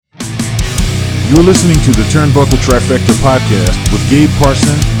You're listening to the Turnbuckle Trifecta podcast with Gabe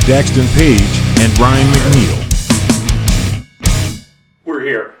Parson, Daxton Page, and Ryan McNeil. We're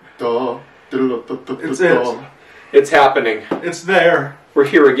here. It's it. It's happening. It's there. We're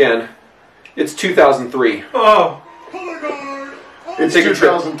here again. It's 2003. Oh. It's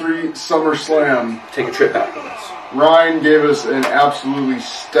 2003 SummerSlam. Take a trip back with us. Ryan gave us an absolutely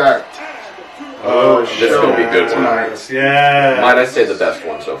stacked this is show going to be a good one. tonight. Yeah. Might I say the best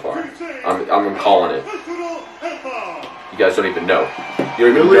one so far? I'm calling it. You guys don't even know. You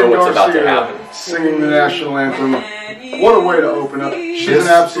don't even know what's about to happen. Singing the national anthem. What a way to open up. She's an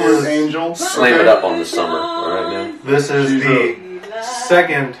absolute angel. Slam it up on the summer. All right, man. This is the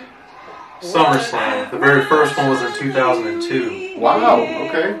second SummerSlam. The very first one was in 2002. Wow,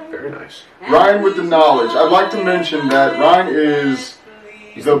 okay. Very nice. Ryan with the knowledge. I'd like to mention that Ryan is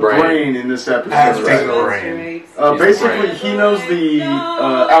the brain in this episode. That's right. The brain. Basically, he knows the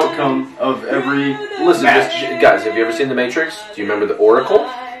outcome of every Listen, match. guys, have you ever seen The Matrix? Do you remember the Oracle?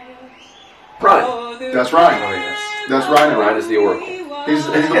 Ryan. That's Ryan. Oh, yes. That's Ryan. Ryan is the Oracle. He's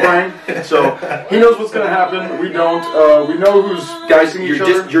the brain, so he knows what's going to happen. We don't. We know who's Guys, facing each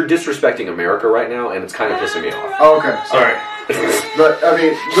other. you're disrespecting America right now, and it's kind of pissing me off. Oh, okay, Sorry. but I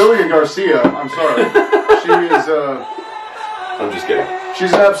mean, Lillian Garcia. I'm sorry. She is. I'm just kidding.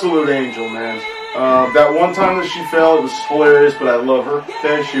 She's an absolute angel, man. That one time that she fell, it was hilarious, but I love her.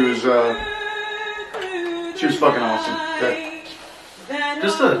 Okay, she was fucking awesome. Okay,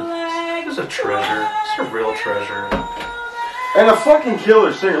 Just a treasure. Just a real treasure. and a fucking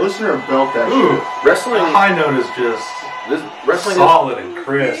killer singer. Listen to her belt that Ooh. shit. Wrestling. The high note is just Wrestling solid and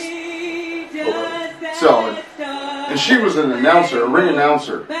crisp. Solid. And she was an announcer, a ring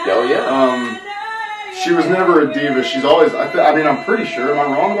announcer. Oh yeah. She was never a diva. She's always. I mean, I'm pretty sure. Am I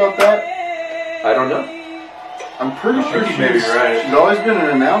wrong about that? I don't know. I'm pretty sure you may be right. She's always been an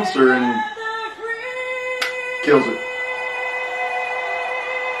announcer and kills it.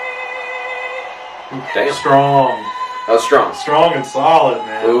 Damn. Strong. That was strong. Strong and solid,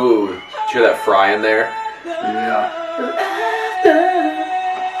 man. Ooh, did you hear that fry in there? Yeah.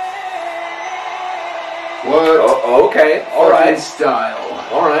 What? Oh, okay. All fucking right. style.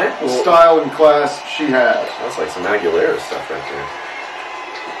 All right. The Well, style and class she has. that's like some Aguilera stuff right there.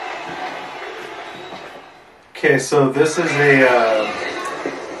 Okay, so this is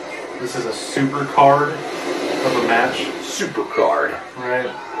a super card of a match, Super card. right?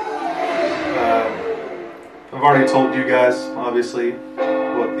 I've already told you guys, obviously,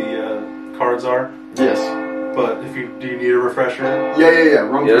 what the cards are. Yes. But do you need a refresher? Yeah.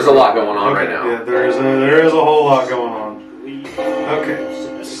 Run Yeah, there's a through it. lot going on right now. Yeah, there is a whole lot going on.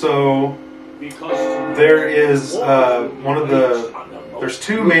 Okay, so there is there's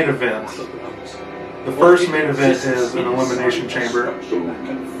two main events. The first main event is an elimination chamber,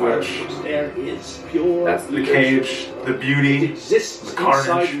 which That's the cage, the beauty, the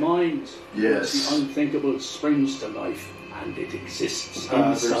carnage. Yes. The unthinkable springs to life, and it exists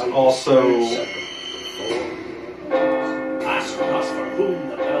There's inside also the circle. Ask us for whom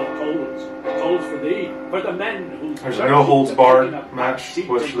the bell tolls. Tolls for thee, for the men who. there's a no holds barred match,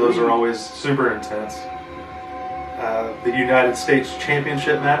 which those are always super intense. The United States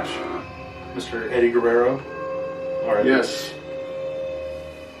Championship match, Mr. Eddie Guerrero. All right. Yes.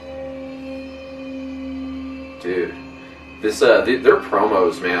 Dude, this their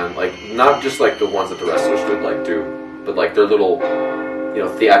promos, man, like not just like the ones that the wrestlers would like do, but like their little,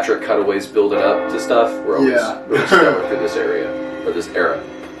 theatric cutaways building up to stuff. Were always really stellar through this area or this era.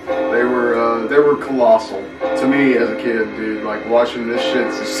 They were colossal to me as a kid, dude. Like watching this shit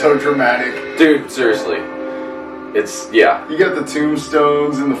is so dramatic. Dude, seriously, it's yeah. You got the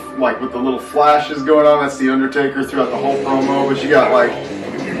tombstones and with the little flashes going on. That's the Undertaker throughout the whole promo. But you got like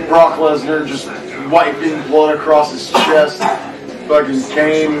Brock Lesnar just wiping blood across his chest. Fucking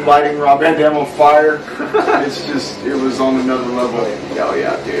Kane lighting Rob Van Dam on fire. It was on another level. Oh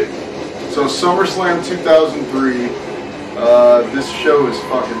yeah, dude. So SummerSlam 2003. This show is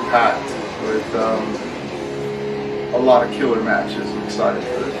fucking packed with a lot of killer matches. I'm excited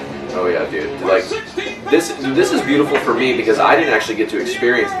for it. Oh yeah, dude. Like this is beautiful for me because I didn't actually get to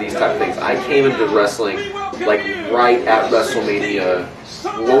experience these type of things. I came into wrestling like right at WrestleMania.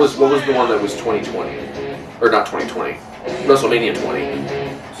 What was the one that was 2020 or not 2020? WrestleMania 20.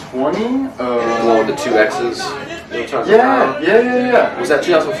 20? The one with the two X's. Yeah. Was that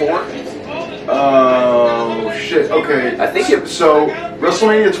 2004? Oh shit. Okay. I think it. So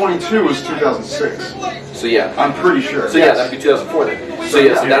WrestleMania 22 was 2006. So yeah. I'm pretty sure. So yeah, that'd be 2004 then. So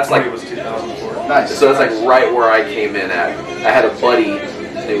yeah, so that's like. It was 2004. Nice. So that's like right where I came in at. I had a buddy.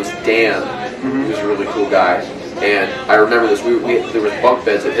 His name was Dan. He was a really cool guy. And I remember this. There was bunk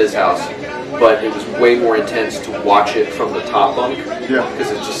beds at his house. but it was way more intense to watch it from the top bunk. Yeah.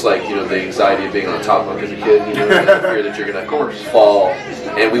 Because it's just like, you know, the anxiety of being on the top bunk as a kid, you know, the fear that you're going to fall.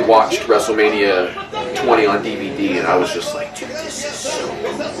 And we watched WrestleMania 20 on DVD, and I was just like, dude, this is so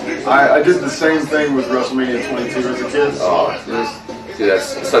cool. I did the same thing with WrestleMania 22 as a kid. Oh, dude,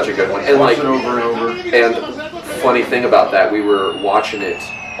 that's such a good one. And Watch like, it over and over. and funny thing about that, we were watching it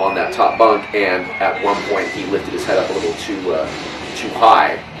on that top bunk, and at one point he lifted his head up a little too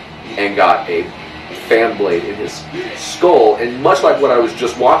high and got a fan blade in his skull, and much like what I was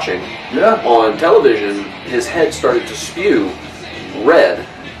just watching on television, his head started to spew red,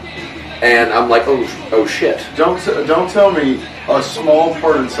 and I'm like, oh shit. Don't tell me a small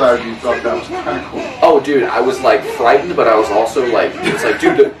part inside you thought that was kind of cool. Oh, dude, I was like frightened, but I was also like, it's like,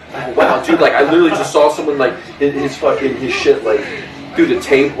 dude, wow, dude, like I literally just saw someone like his shit like through the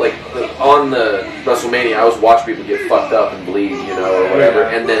tape, like on the WrestleMania. I was watching people get fucked up and bleed, you know, or whatever,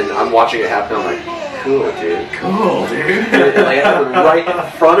 and then I'm watching it happen. I'm like, cool, dude. And, like, it happened right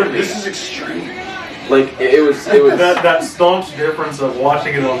in front of me. This is extreme. Like it was that staunch difference of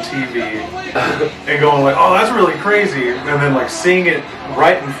watching it on TV and going like, oh, that's really crazy, and then like seeing it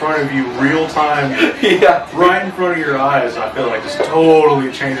right in front of you, real time, right in front of your eyes. I feel like just totally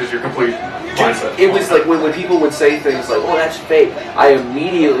changes your complete mindset. It was like when people would say things like, "Oh, that's fake," I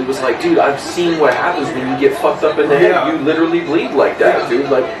immediately was like, "Dude, I've seen what happens when you get fucked up in the head. You literally bleed like that, dude."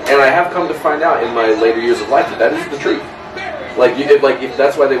 Like, and I have come to find out in my later years of life that is the truth. Like, if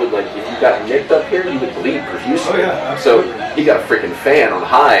that's why they would like, if you got nicked up here, you would bleed profusely. Oh yeah, absolutely. So he got a freaking fan on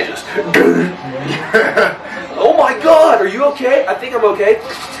high, just. Oh my God, are you okay? I think I'm okay.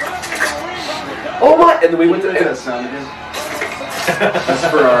 Oh my! And then we went to. that sound again. That's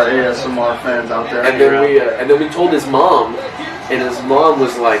for our ASMR fans out there. And then we told his mom, and his mom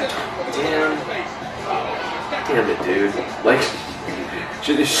was like, damn it, dude. Like,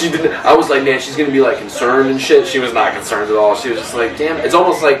 she didn't. I was like, man, she's gonna be like concerned and shit. She was not concerned at all. She was just like, damn. It's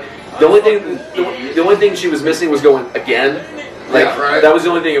almost like the only thing she was missing was going again. Like that was the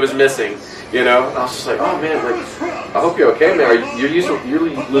only thing it was missing. You know. And I was just like, oh man, like, I hope you're okay, man. You're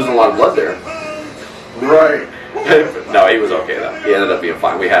losing a lot of blood there. Right. No, he was okay though. He ended up being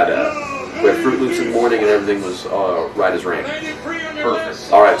fine. We had Fruit Loops in the morning, and everything was right as rain.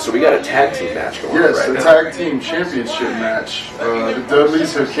 Perfect. All right, so we got a tag team match going on right now. Yes, the tag team championship match. The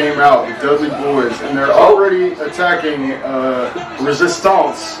Dudleys have came out, the Dudley Boyz, and they're already attacking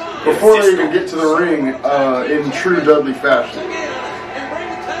Resistance before they even get to the ring in true Dudley fashion.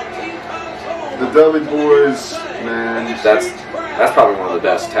 The Dudley Boyz, man. That's probably one of the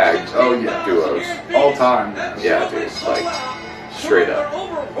best tag duos. All time. Yeah, dude. Like, straight up.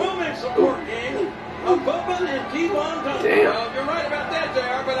 Ooh. Damn.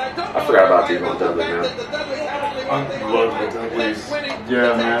 I forgot about Devon Dudley, man. I love the Dudleys.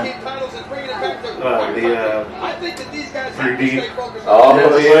 Yeah, man. The 3D.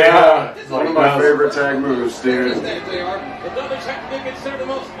 Oh, yeah. One of my favorite tag moves, dude.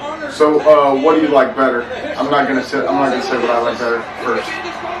 So, what do you like better? I'm not gonna say what I like better first.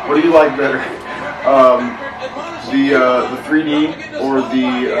 What do you like better? The 3D or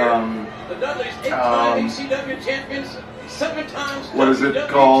the what is it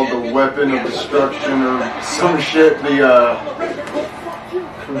called? The weapon of destruction or some shit? I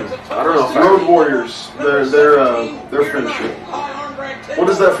don't know. Road Warriors. Their finisher. What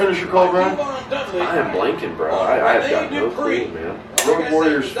is that finisher called, Ryan? I am blanking, bro. I have got no clue, man. Road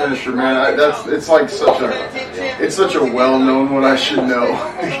Warriors finisher, man. It's such a well-known one. I should know.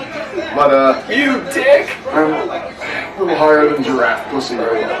 But you dick. I'm a little higher than Giraffe Pussy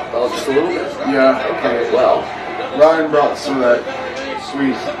right now. Oh, just a little bit. Yeah. Okay. Well, Ryan brought some of that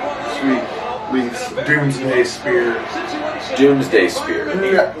sweet leaves. Doomsday Spear. Doomsday Spear.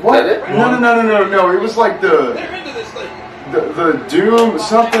 Yeah. What? Is that it? No. It was like the Doom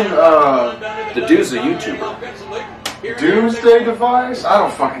something. The dude's a YouTuber. Doomsday device? I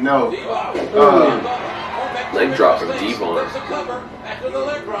don't fucking know. Leg drop from Devon.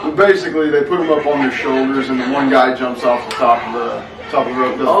 Basically, they put them up on their shoulders, and then one guy jumps off the top of the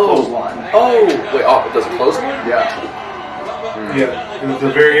rope, does a clothesline. Oh, wait, it does a clothesline? Yeah. Yeah. The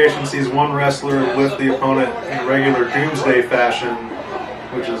variation sees one wrestler lift the opponent in regular Doomsday fashion,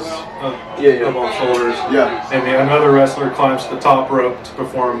 which is up on shoulders. Yeah. And another wrestler climbs the top rope to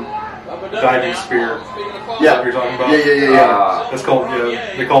perform diving spear. Yeah. What you're talking about? Yeah. That's called,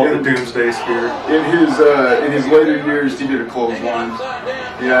 they call it the Doomsday Spear. In his later years, he did a clothesline.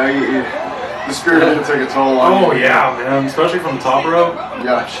 Yeah, the spear didn't take a toll on him. Oh yeah, man, especially from the top rope.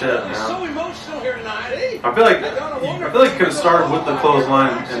 Yeah. Shit, man. I feel like you could have started with the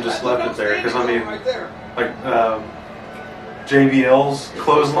clothesline and just left it there, because I mean, like JBL's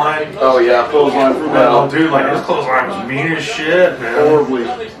clothesline. Oh yeah, Clothesline from Well, hell. dude, like his clothesline was mean as shit, man. Horribly.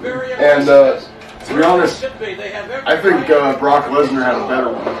 And to be honest, I think Brock Lesnar had a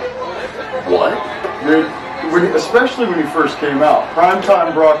better one. What? Dude, especially when he first came out,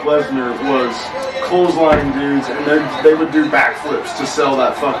 primetime Brock Lesnar was clotheslining dudes, and they would do backflips to sell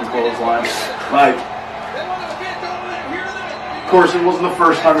that fucking clothesline. Like, of course, it wasn't the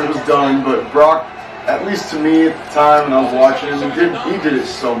first time it was done, but Brock, at least to me at the time when I was watching him, he did it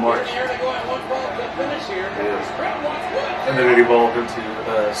so much. And then it evolved into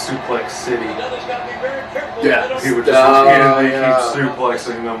Suplex City. Yeah. He would just repeatedly keep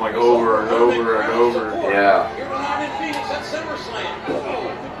suplexing them like over and over and over. Yeah.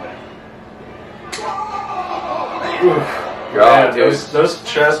 God, Man, dude. those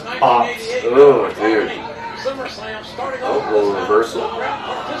chest pops. Oh, dude. Oh, little reversal.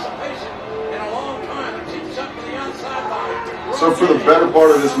 So for the better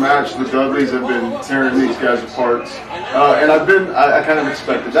part of this match, the Dudleys have been tearing these guys apart, and I kind of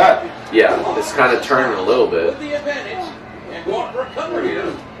expected that. Yeah, it's kind of turning a little bit.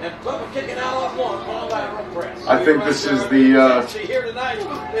 I think this is the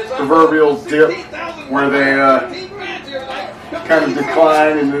proverbial dip where they kind of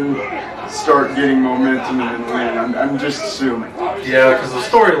decline and then start getting momentum and then win. I'm just assuming. Yeah, because the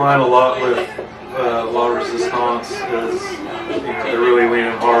storyline a lot with La Resistance is, they're really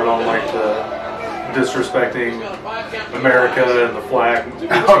leaning hard on like the disrespecting America and the flag.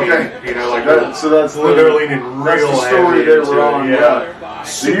 Okay. Like That, so that's they're leaning real that's the story heavy they into were on. it, Yeah.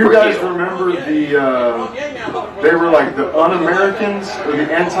 Do you guys remember they were like the un-Americans or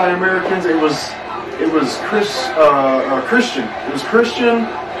the anti-Americans? It was Christian. It was Christian.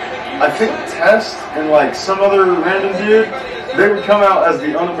 I think Test and like some other random dude. They would come out as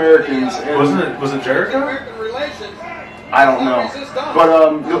the un-Americans. And was it Jericho? I don't know,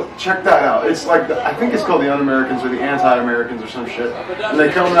 but check that out. It's like I think it's called the Un-Americans or the Anti-Americans or some shit, and they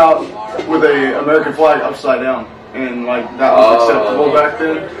come out with a American flag upside down, and like that was acceptable back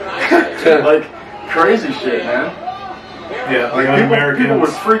then. Like crazy shit, man. Yeah, Like the Un-Americans. people would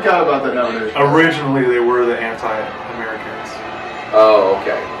freak out about that nowadays. Originally, they were the anti-Americans. Oh,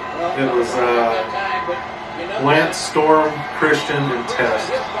 okay. It was Lance, Storm, Christian, and Test.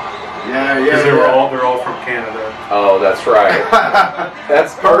 Yeah. Because they're all from Canada. Oh, that's right.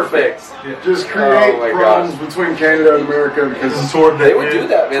 That's perfect. Just create Oh my problems between Canada and America because. They would do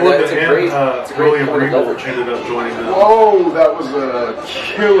that, man. That's a great William point of Regal leverage. ended up joining them. Whoa, that was a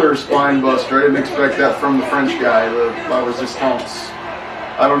killer spine buster. I didn't expect that from the French guy, the La Resistance.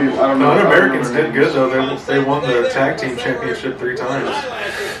 I don't know. The Americans did good though. They won the tag team championship 3 times.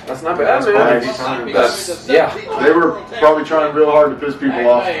 That's not bad, man. That's They were probably trying real hard to piss people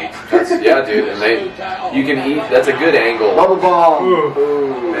off. yeah, dude. And you can eat. That's a good angle. Bubble bomb.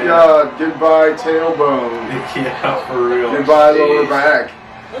 Ooh. Yeah, goodbye tailbone. Yeah, for real. Goodbye lower back.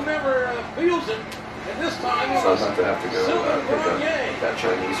 So I'm about to have to go pick up that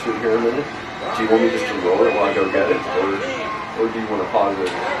Chinese food here in a minute. Do you want me just to roll it while I go get it, or do you want to pause it?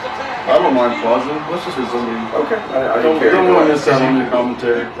 I don't mind pausing. Let's just resume. Okay. I Don't care. want to miss out on the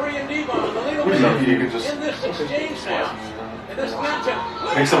commentary. You could just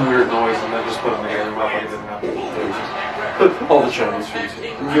make some weird noise and then just put them together. Like it didn't happen. All the Chinese food.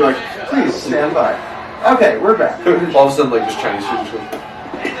 And be like, please stand by. Okay, we're back. All of a sudden, like just Chinese food.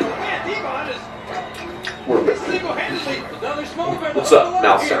 What's up?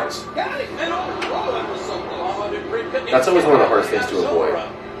 Mouth sounds. That's always one of the hardest things to avoid.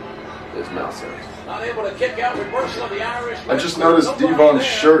 Is mouth sounds. I just noticed Devon's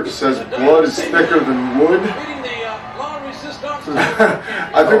shirt says blood is thicker than wood.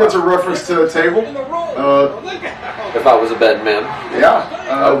 I think that's a reference to a table. If I was a bed man. Yeah,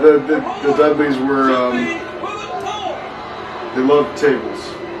 the Dudleys were, they loved tables.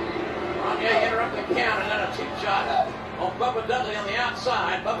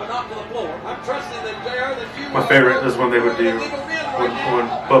 My favorite is when they would do when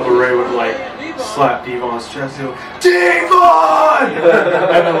Bubba Ray would like slap Devon's chest. He'll Devon,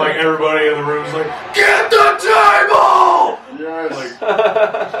 and then like everybody in the room's like, get the table. Yes.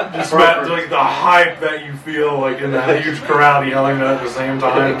 Just like the hype that you feel like in that huge crowd yelling that at the same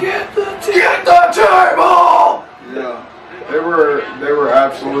time. Get the table. Yeah. They were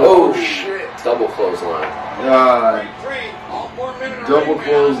absolutely. Oh shit! Double clothesline. Double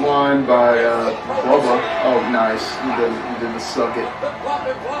clothesline by Bubba. Oh, nice. He did the suck it.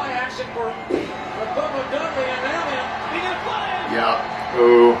 Yeah.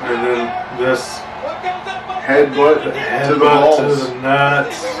 Oh, and then this Headbutt to the balls. to the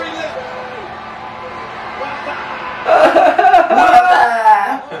nuts.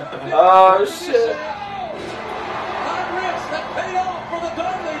 Oh, shit. High risk that paid off for the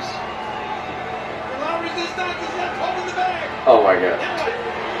Dudleys. La Resistance is left holding the bag. Oh, my God.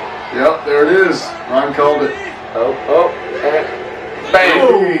 Yep, there it is. Ryan called it. Oh, and bang.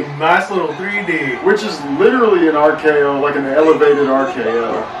 Ooh, nice little 3D. Which is literally an RKO, like an elevated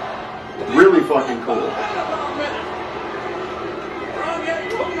RKO. Really fucking cool.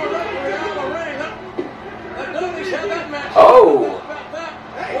 Oh.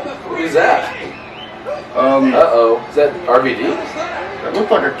 Who's that? Uh-oh. Is that RVD? That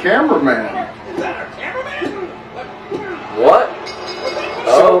looked like a cameraman. What?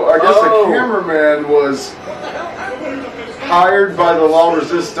 So I guess the cameraman was hired by the La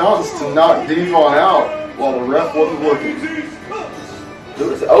Resistance to knock Devon out while the ref wasn't looking. Who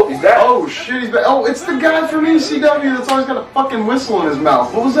is it? Oh, he's back. Oh shit, he's back. Oh, it's the guy from ECW that's always got a fucking whistle in his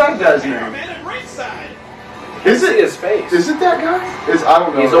mouth. What was that guy's name? Is it his face? Is it that guy? I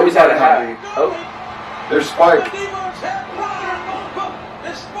don't know. He's always had a hat. Oh. There's Spike.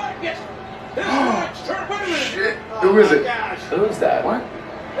 Shit. Who is it? Who is that? What?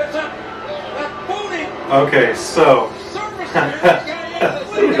 Okay, so.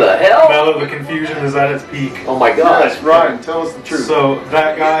 Who the hell? Now that the confusion is at its peak. Oh my God. Yes, Ryan, tell us the truth. So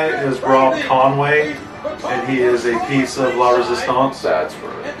that guy is Rob Conway, and he is a piece of La Resistance. That's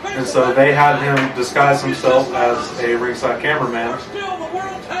right. And so they had him disguise himself as a ringside cameraman.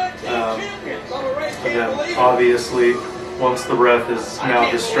 And then obviously, once the ref is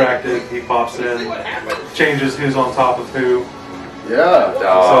now distracted, he pops in, changes who's on top of who. Yeah. So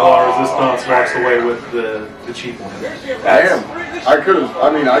La Resistance walks away with the cheap win. Damn. I could have,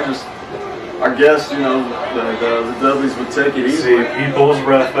 I guess, the Dudleys would take it See, easily. he pulls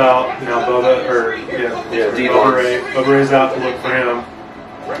ref out, Bubba Ray's out to look for him.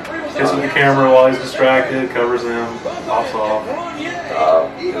 Hits with the camera while he's distracted, covers him, pops off.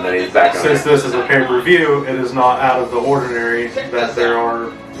 And then he's back on. Since this is a pay-per-view, it is not out of the ordinary that there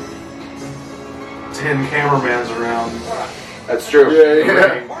are 10 cameramans around. That's true.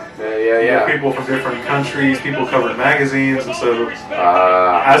 Yeah. People from different countries, people covering magazines, and so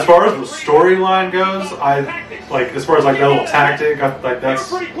as far as the storyline goes, as far as that little tactic,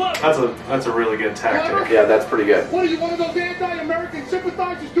 that's a really good tactic. Yeah, that's pretty good. What are you, one of those anti-American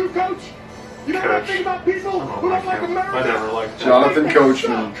sympathizers too, Coach? You know what I think about people who don't like America? I never liked Jonathan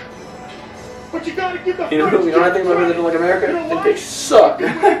Coachman. But you gotta give the You know what I think about people that don't like America? I think they suck.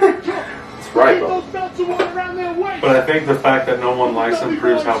 That's right, bro. But I think the fact that no one likes him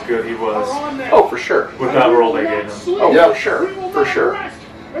proves how good he was Oh, for sure. with that role they gave him. Oh, Yeah. for sure. For sure.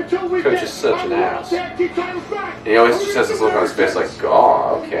 Coach is such an ass. And he always just has this look on his face like,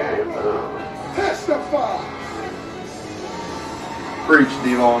 oh, okay. Preach,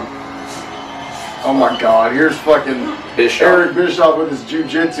 Devon. Oh my God, here's fucking Bischoff. Eric Bischoff with his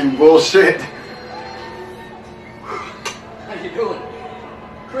jiu-jitsu bullshit. How you doing?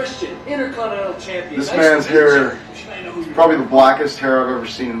 Christian, Intercontinental Champion. This man's hair is probably the blackest hair I've ever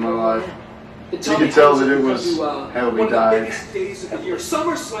seen in my life. You can tell that it was heavily dyed. Days of the year,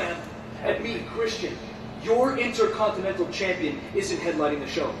 SummerSlam, and me, Christian, your Intercontinental Champion, isn't headlining the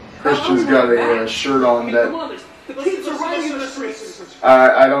show. Christian's got a shirt on that the kids are riding in the streets.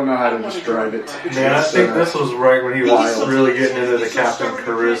 I don't know how to describe it. Man, I think this was right when he was really getting into the Captain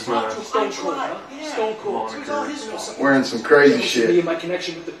Charisma. Stone Cold, huh? Stone Cold. Wearing some crazy Me shit. and my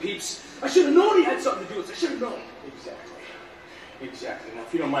connection with the peeps. I should have known he had something to do with it. I should have known. Exactly. Now,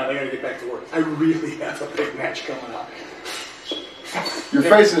 if you don't mind, I gotta get back to work. I really have a big match coming up. You're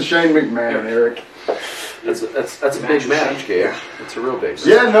facing Shane McMahon, Eric. That's a big match, Gabe. It's a real big match.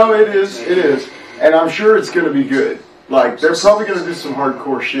 Yeah, no, it is. It is. And I'm sure it's going to be good. They're probably going to do some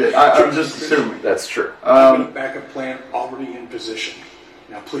hardcore shit. I'm just assuming. That's true. Backup plan already in position.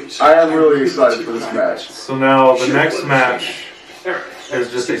 Now, please. I am really excited for this match. So now the next match is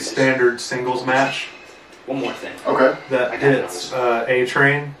just a standard singles match One more thing. Okay. that hits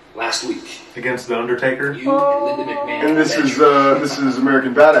A-Train Last week, against the Undertaker. you and Linda McMahon. And this is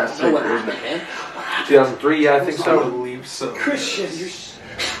American Badass You know what Taker, isn't it? happened, man? 2003, yeah, I think I so. believe so. Christian, you're...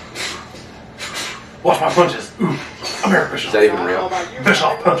 Watch my punches. Ooh, I'm Eric Is Bischoff. that even real?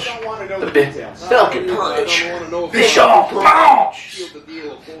 Bischoff punch. The big Falcon punch. Bischoff punch.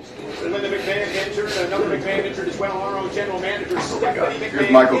 Linda McMahon injured, another McMahon injured as well. Our own general manager, Stephanie McMahon.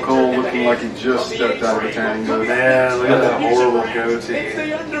 Here's Michael Cole looking like he just stepped out of a tanning booth. Man, look at that horrible It's goatee.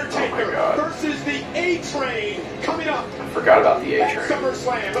 the Undertaker versus the A-Train coming up. I forgot about the A-Train.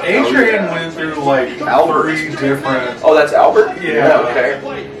 SummerSlam. A-Train went through like three different... Oh, that's Albert? Yeah. Okay.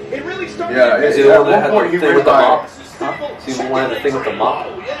 It really started. Yeah, Is he at the one that one had point the he thing went with the by. mop? Is he the one that had the thing with the mop?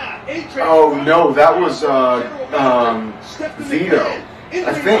 Yeah, A-Train. Oh no, that was Vito.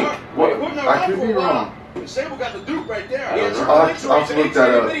 I think. I could be wrong. Sable got the Duke right there. I'll have to look that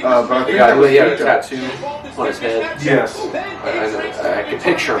up. But I think Yeah, that was he had a Nico. tattoo on his head. Yes. I can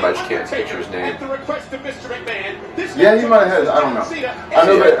picture him, I just can't picture his name. Yeah, he might have had. I don't know. I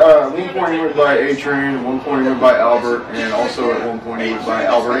know that at one point he went by A-Train, at one point he went by Albert, and also at one point he went by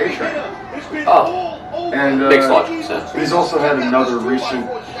Albert A-Train. Oh, And makes logical sense. he's also had another recent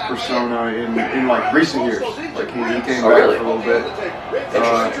persona in like recent years. Like he came Oh, back really? for a little bit.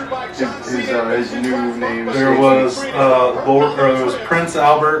 His new name. There was there was Prince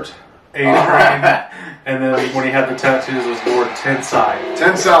Albert, A-Train, and then when he had the tattoos was Lord Tensai.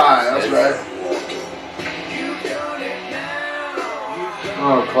 Tensai, that's right.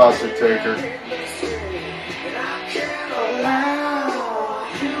 Oh, classic Taker.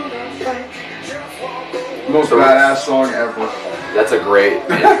 Most badass song ever. That's a great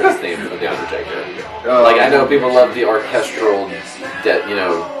entrance theme of The Undertaker. Like, I know people love the orchestral,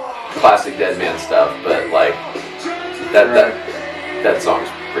 classic Dead Man stuff, but like, that song's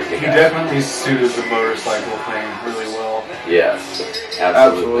pretty He good. definitely suited the motorcycle thing really well. Yes,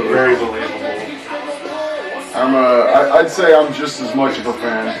 absolutely. Very believable. I'd say I'm just as much of a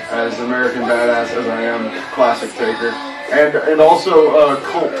fan as American Badass as I am classic Taker, and also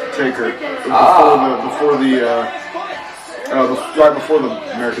Cult Taker right before the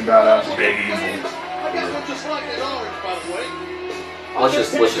American Badass. Big Evil. Let's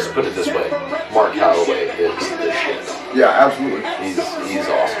just put it this way: Mark Calloway is the shit. Yeah, absolutely. He's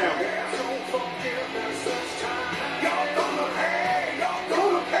awesome.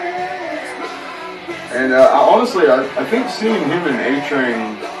 And honestly, I think seeing him and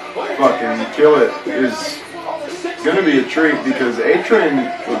A-Train fucking kill it is gonna be a treat because A-Train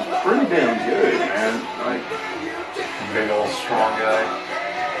was pretty damn good, man. Like, Big old strong guy.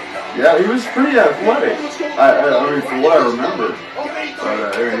 yeah, he was pretty athletic. I mean, for what I remember.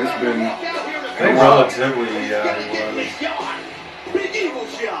 But I mean, it's been. I think relatively, yeah, he was. Big Evil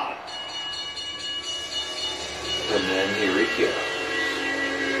shot. And then here we go.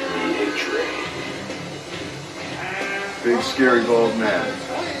 The A-Train. Big scary bald man.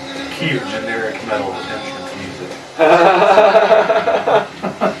 Cue generic metal entrance music.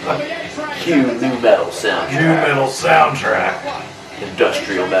 Cue new metal soundtrack. New metal soundtrack.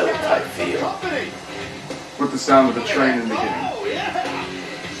 Industrial metal type feel. With the sound of the train in the beginning.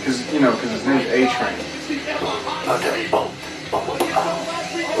 Because his name's A-Train. Okay, boom, boom, boom.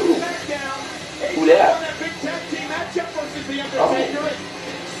 Who that? Oh,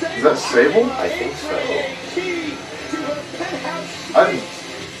 Is that Sable? I think so. I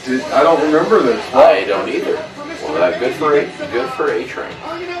don't remember this. I don't either. Well, good for A-Train.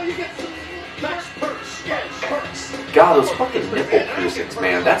 God, those fucking nipple piercings,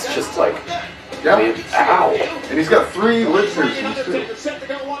 man. That's just like, Yeah. I mean, ow. And he's got 3 lip piercings too.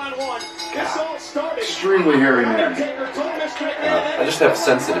 Extremely hairy man. I just have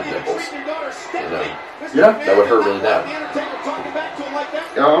sensitive nipples. Yeah. That would hurt really bad.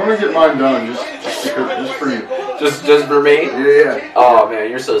 Yeah, I'm gonna get mine done just for you. Just for me? Yeah. Oh man,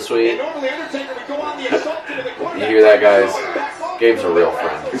 you're so sweet. You hear that, guys? Gabe's a real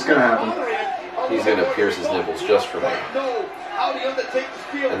friend. It's gonna happen. He's gonna pierce his nipples just for me.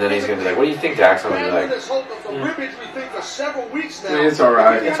 And then he's gonna be like, "What do you think, Dax?" I'm gonna be like, I mean, it's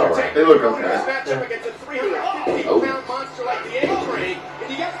alright. It's alright. They look okay. Oh.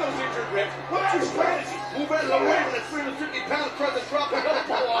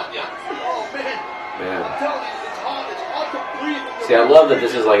 Man. See, I love that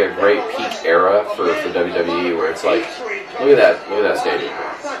this is like a great peak era for WWE where it's like, look at that stadium.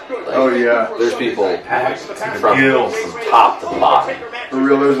 Like, Oh yeah. there's people Packed from gills. top to bottom. For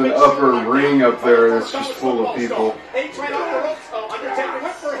real, there's an upper ring up there that's just full of people.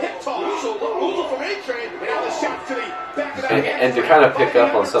 And to kind of pick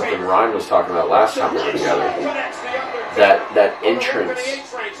up on something Ryan was talking about last time we were together, that entrance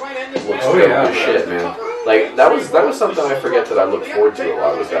looks dope as shit, man. Like that was something I forget that I look forward to a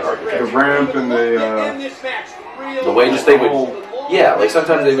lot, was that The architecture. ramp and The way just they would, yeah, like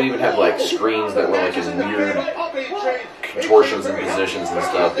sometimes they would even have like screens that were like in weird contortions and positions and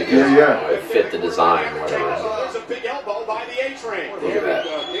stuff because Yeah. it fit the design or whatever. Look at that.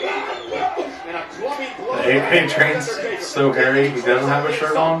 A-Train's so hairy, he doesn't have a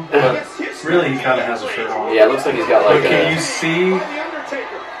shirt on, but really he kind of has a shirt on. Yeah, it looks like he's got like But can you see? You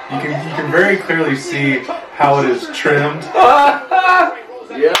can very clearly see how it is trimmed.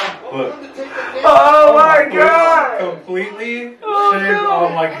 yeah. Look. Oh my god! Completely shaved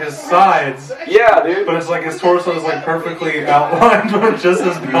on like his sides. Yeah, dude. But it's like his torso is like perfectly outlined with just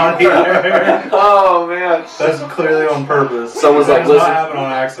his body hair. Oh man, That's clearly on purpose. Someone's That like, does not listen. happen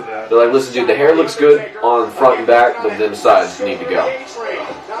on accident. They're like, listen, dude, the hair looks good on front and back, but then the sides need to go.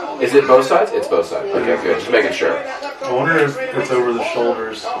 Is it both sides? It's both sides. Okay, good. Just making sure. I wonder if it's over the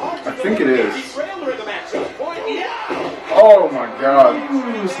shoulders. I think it is. Oh my God.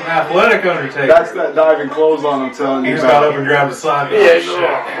 Ooh, some athletic Undertaker. That's that diving clothesline I'm telling you He just got about. up and grabbed his side. Yeah, Shit.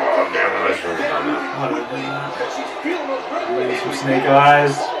 Some snake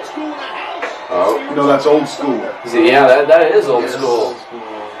eyes. Oh, No, that's old school. see, yeah, that is old school.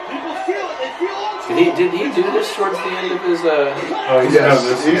 Did he do this towards the end of his? Oh, he's Yes, done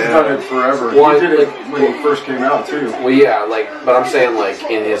this. he's yeah. done it forever. Well, He did it like- when he first came out too. Well, yeah, but I'm saying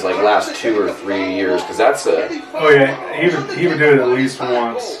in his last 2 or 3 years, because that's a. Oh yeah, he would do it at least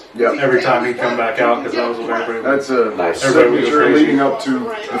once. Yep. Every time he'd come back out because that was what everybody. That's a Nice. signature leading up to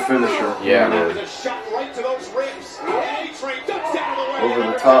the finisher. Yeah, man. Over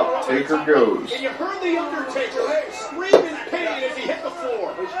the top, Taker goes. And you heard the Undertaker scream in pain as he hit the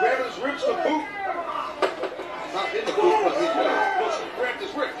floor. He's grabbing his ribs to boot. Not in the boot, but he grabbed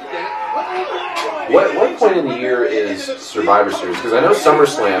his ribs. You get it? What point in the year is Survivor Series? Because I know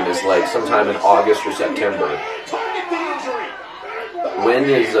SummerSlam is sometime in August or September. Target the injury. When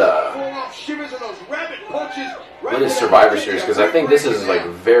is Pulling off shivers and those rapid punches. when is Survivor Series? Because I think this is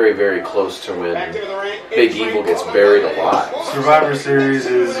very, very close to when Back into the ring. Big Evil gets buried alive. Survivor Series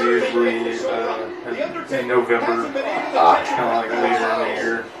is usually in November, Ah, kind of like later in the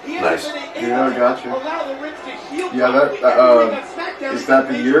year. nice. Yeah, I got you. Yeah, that is that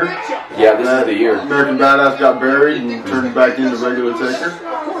the year? Yeah, this is that the year. American Badass got buried and turned back into regular Taker.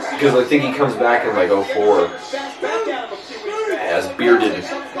 Because I think he comes back in 04 as bearded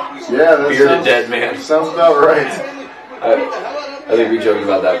Yeah, that sounds, dead man. sounds about right. I think we joked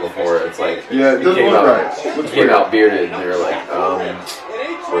about that before. It's like Yeah, it he doesn't came look out, right. Looks came weird. out bearded, and they were like,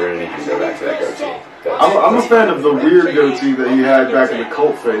 we're gonna need to go back to that goatee. I'm a fan of the weird goatee that he had back in the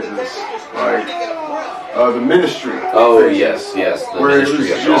cult phases, like the Ministry. Oh phases, yes, the where it was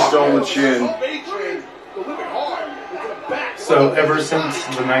Ministry of just Dog. on the chin. So ever since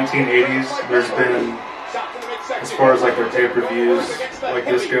the 1980s, there's been, as far as their pay-per-views like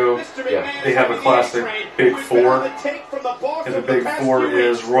this go, Yeah. they have a classic Big Four, and the Big Four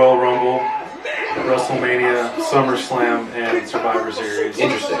is Royal Rumble, WrestleMania, SummerSlam, and Survivor Series.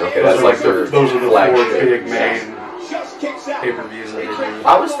 Interesting. Okay, that's like their those are the flagship. four big main pay-per-views that they do.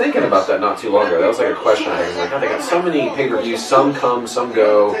 I was thinking about that not too long ago. That was a question I had. I was like, oh, they got so many pay-per-views. Some come, some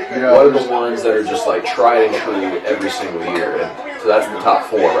go. Yeah. What are the ones that are just tried and true every single year? And so that's the top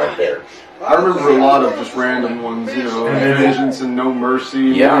 4 right there. I remember a lot of just random ones, Vengeance and No Mercy,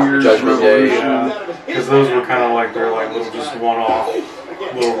 Yeah, New Year's Judgment Day. Revolution. Because those were kind of they're little just one-off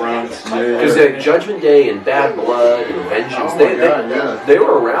little runs. Because Judgment Day and Bad Blood and Vengeance, Oh my God, yeah. they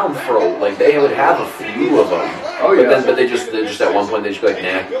were around for they would have a few of them. Oh yeah. But they just at one point they just be like,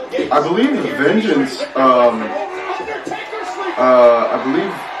 nah. I believe the Vengeance. I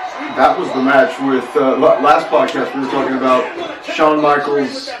believe that was the match with last podcast we were talking about Shawn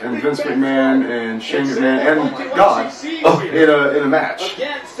Michaels and Vince McMahon and Shane McMahon and God in a match.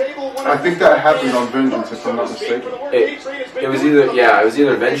 I think that happened on Vengeance, if I'm not mistaken. It was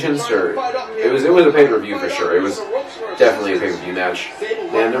either Vengeance or it was a pay-per-view for sure. It was definitely a pay-per-view match.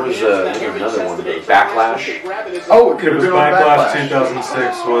 And there was another one, Backlash. Oh, it could It have was been on Backlash Backlash.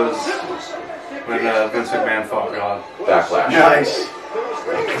 2006 was when Vince McMahon fought God. Backlash. Nice.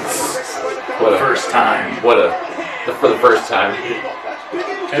 What a First time. for the first time.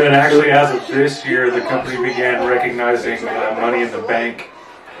 And then actually as of this year, the company began recognizing Money in the Bank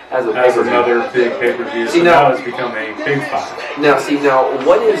As a as pay-per-view. another big pay-per-view. So See, now now- it's become a big five. Now,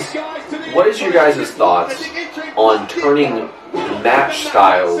 what is your guys' thoughts on turning match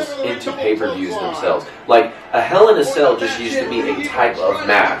styles into pay-per-views themselves? Like a Hell in a Cell just used to be a type of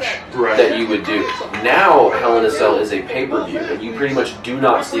match Right. that you would do. Now Hell in a Cell is a pay-per-view, and you pretty much do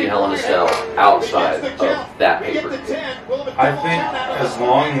not see Hell in a Cell outside of that pay-per-view. I think as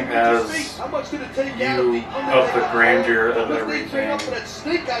long as you up the grandeur of everything, I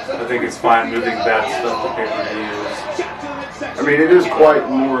think it's fine moving that stuff to pay-per-views. I mean, it is quite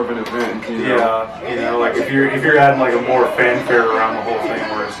more of an event. Yeah, if you're adding a more fanfare around the whole thing,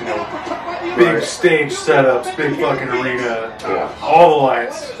 where it's big Right. stage setups, big fucking arena, Yeah. all the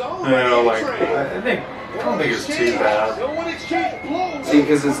lights. I don't think it's too bad. See,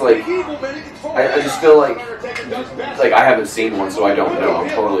 because it's I just feel like I haven't seen one, so I don't know. I'm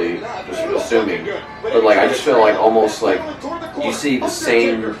totally just assuming. But I just feel almost you see the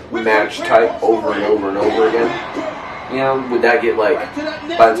same match type over and over and over again. You know, would that get like,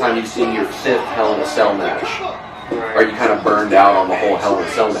 by the time you've seen your 5th Hell in a Cell match, are you kind of burned out on the whole Hell in a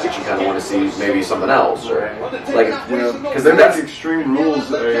Cell match? You kind of want to see maybe something else, or like, because they make Extreme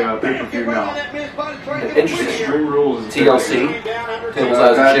Rules a pay-per-view now. Interesting. Extreme Rules is TLC, Tables,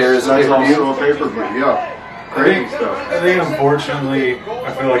 Ladders, and Chairs, that's pay-per-view. also a pay-per-view. Yeah. Crazy stuff. I think unfortunately,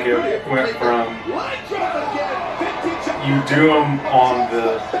 I feel like it went from you do them on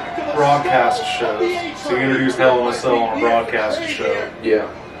the broadcast shows. So you introduce Hell in a Cell on a broadcast show. Yeah.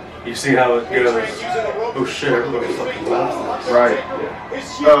 You see how it goes. Oh shit, everybody fucking loves this. Right.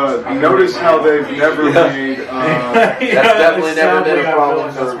 Notice how they've never made. That's definitely never been a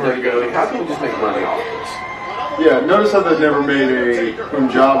problem for WWE. How can we just make money off this? Yeah, notice how they've never made a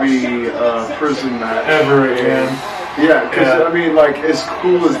Punjabi prison match. Ever again. Yeah, because, I mean, like, as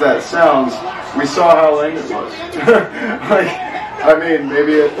cool as that sounds, we saw how lame it was. Like, I mean,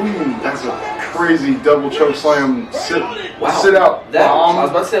 maybe that's a crazy double choke slam sit out bomb. I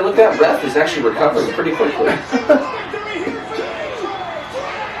was about to say, look, that ref is actually recovering pretty quickly.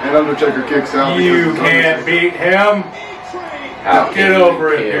 And Undertaker kicks out. You can't beat him. How Get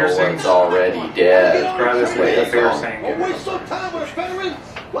over it, Piercing. It's already dead. Try this way, Piercing.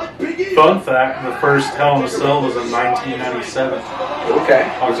 Fun fact, the first Hell in a Cell was in 1997. Okay.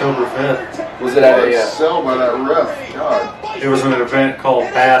 October 5th. Was it at a... Cell by that ref. God. It was an event called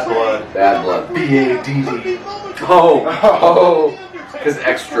Bad Blood. Bad Blood. B-A-D-D. Because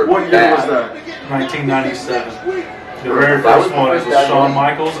extra What year bad. was that? 1997. The very first one was Shawn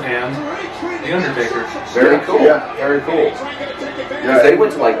Michaels and The Undertaker. Very cool. Yeah. Very cool. Yeah, They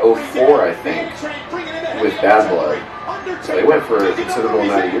went to like 04, I think, with Bad Blood. So they went for a considerable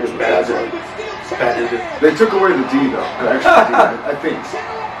amount of years with Bad Blood. They took away the D, though. The extra D, I think.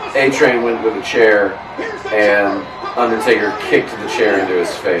 A-Train went with a chair, and Undertaker kicked the chair into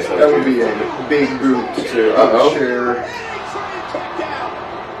his face. That would be a big boot to a chair.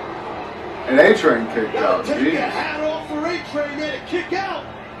 And A-Train kicked out.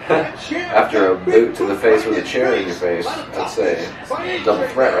 Jesus. After a boot to the face with a chair in your face, I'd say double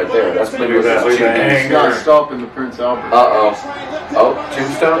threat right there. That's maybe what that's He's not stopping the Prince Albert. Oh,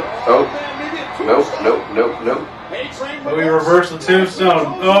 Tombstone. Nope. Oh, we reverse the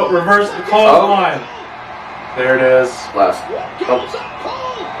tombstone. Oh, reverse the clothesline. There it is. Last. Nope.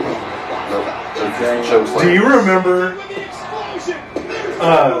 Do you remember?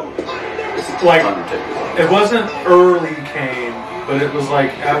 Like, it wasn't early Kane, but it was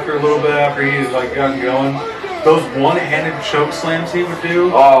like after a little bit after he had like gotten going. Those one-handed choke slams he would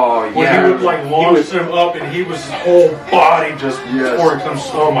do. Oh yeah. When he would like launch him up and his whole body just towards him.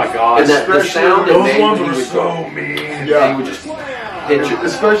 Oh my god. And the sound those ones were so mean. Yeah. He would just hit you.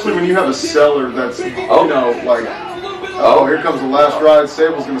 Especially when you have a seller that's, you know, like, oh, here comes the last ride.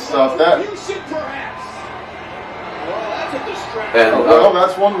 Sable's going to stop that. And well,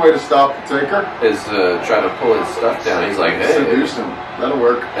 that's one way to stop the Taker. Is try to pull his stuff down. He's like, hey. Seduce him. That'll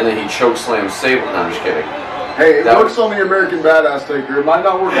work. And then he choke slams Sable. No, I'm just kidding. Hey, it works on the American Badass Taker. It might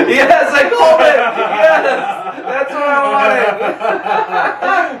not work on the Yes, I called it! Yes! That's what I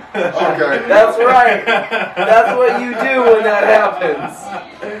wanted! Okay. That's right. That's what you do when that happens.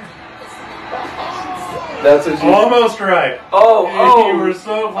 That's what you Almost right. Oh. You were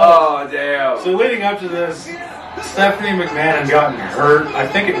so close. Oh, damn. So leading up to this, Stephanie McMahon had gotten hurt. I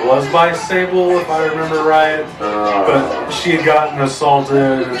think it was by Sable, if I remember right. But she had gotten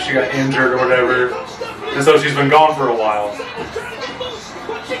assaulted and she got injured or whatever. And so she's been gone for a while.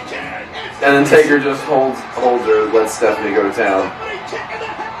 And then Taker just holds her, lets Stephanie go to town.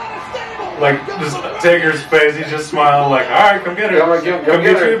 Like, just Taker's face, he's just smiling like, alright, come get her. Come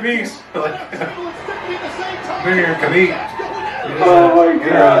get you a piece. Like, come here, come eat. Oh my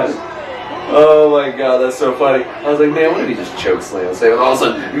god. Oh my god, that's so funny. I was like, man, what if he just choke slams? And all of a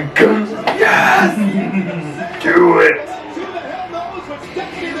sudden, yes! Do it!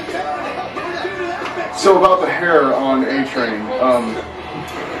 So about the hair on A-Train,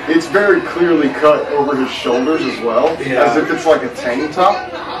 it's very clearly cut over his shoulders as well, as if it's like a tank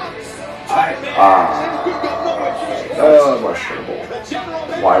top. Questionable.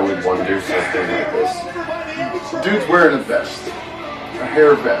 Why would one do something like this? Dude's wearing a vest. A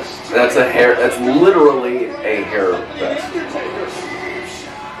hair vest. That's literally a hair vest.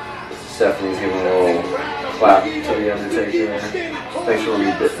 Stephanie's giving a little clap to the Undertaker. Thanks for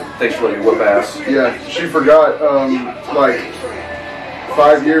letting me whip ass. Yeah, she forgot, like,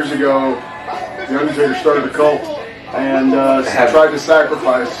 5 years ago, the Undertaker started a cult and tried to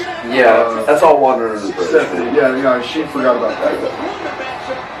sacrifice. Yeah, that's all water under the bridge. Stephanie. Yeah, she forgot about that.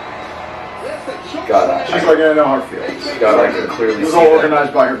 God, she's like, I know how it feels. God, I can clearly see it was all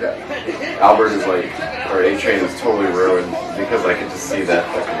organized by her dad. Albert is like or A-Train is totally ruined because I could just see that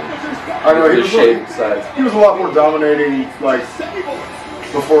fucking I know he the was shaved sides. He was a lot more dominating, like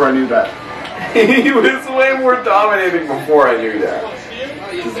before I knew that. He was way more dominating before I knew that.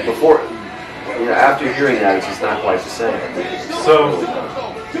 'Cause before, you know, after hearing that, it's just not quite the same. So,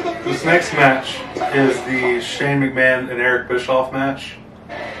 this next match is the Shane McMahon and Eric Bischoff match.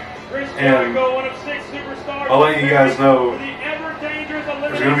 And I'll let you guys know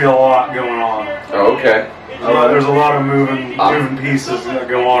there's going to be a lot going on. Oh, okay. There's a lot of moving pieces that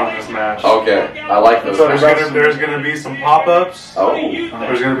go on in this match. Okay, I like those. So there's going to be some pop-ups. Oh.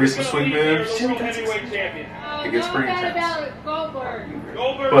 There's going to be some sweet moves. It gets pretty intense.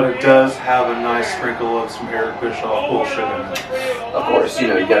 But it does have a nice sprinkle of some Eric Bischoff bullshit in it. Of course, you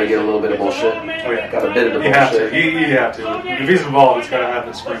know, you gotta get a little bit of bullshit. Oh, yeah. Got a bit of the You have to. bullshit. You have to. If he's involved, it's got to have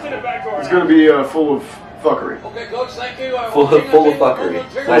that sprinkle. It's going to be full of fuckery. Okay, Coach, thank you. Full of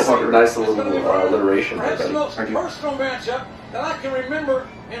fuckery. Nice little alliteration there, That's the most buddy. personal matchup that I can remember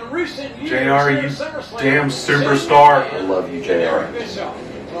in recent years. JR, you SummerSlam. damn superstar. I love you, JR.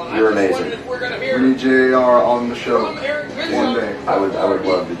 You're amazing. We need JR on the show one day. I would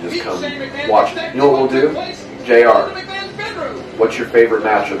love to just come watch. You know what we'll do? JR, what's your favorite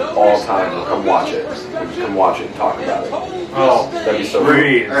match of all time? We'll come watch it. We'll just come watch it and talk about it. Oh, That'd be so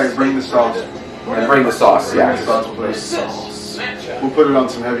breathe. Hey, bring the sauce. And bring the sauce, Bring the yeah. sauce, please. We'll put it on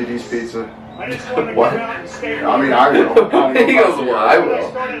some Heavy D's pizza. What? I mean, I will. He goes, well, I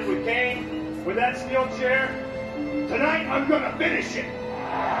will. With that steel chair, tonight I'm gonna finish it.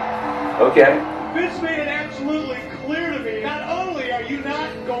 Okay. Vince made it absolutely clear to me, not only are you not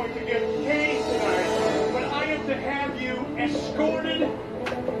going to get Kane tonight, but I am to have you escorted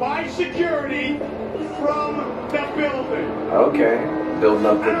by security from the building. Okay. Building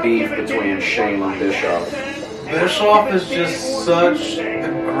up the beef between Shane and Bischoff. Bischoff is just such a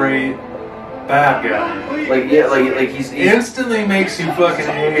great bad guy. Like, yeah, like he's Instantly makes you fucking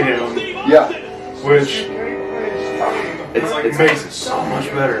hate him, Yeah. which it's makes it so much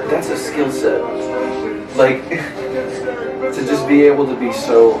better. that's a skill set. Like, to just be able to be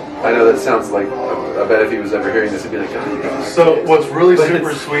so. I know that sounds like. I bet if he was ever hearing this, he'd be like, oh, So what's really But super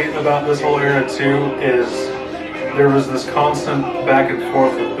it's- sweet about this whole era too is there was this constant back and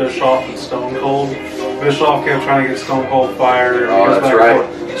forth with Bischoff and Stone Cold. Bischoff kept trying to get Stone Cold fired. Oh, He goes that's back right.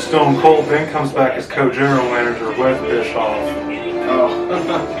 and forth. Stone Cold then comes back as co-general manager with Bischoff. Oh.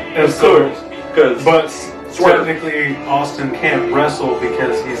 And so, because but technically Austin can't wrestle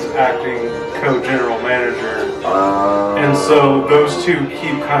because he's acting co-general manager. And so those two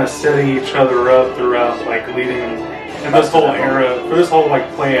keep kind of setting each other up throughout, like leading in this whole era, for this whole like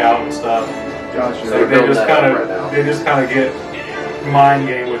play out and stuff. Gotcha. So- They just that kind up of right now. they just kind of get mind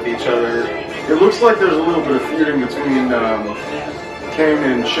game with each other. It looks like there's a little bit of feuding between Kane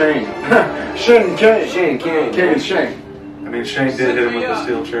and Shane. Shane and Kane. Shane King. Kane and Shane. I mean, Shane did hit him with the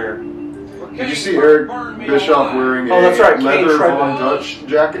steel chair. Did you see Eric Bischoff wearing Oh, that's right, a Kane leather tried Von Dutch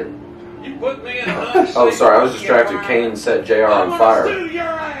jacket? You put me in a Oh, sorry, I was distracted. Kane set JR on fire. Sue your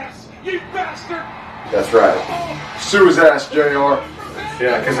ass, you bastard! That's right. Sue his ass, JR.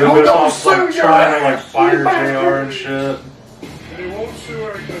 Yeah, because Bischoff's like trying to like fire JR and shit. They won't sue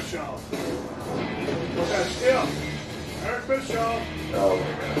Eric Bischoff. But that's still, Eric Bischoff Oh my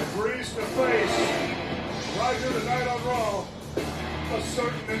god. agrees to face, right here tonight on Raw, a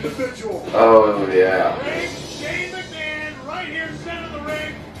certain individual. Oh yeah. Shane McMahon, right here, center of the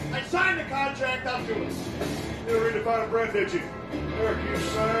ring. I signed the contract, I'll do it. You're ready to find a bread, did you? Eric, you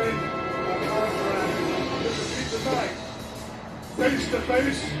signed a contract. This is me tonight. Face to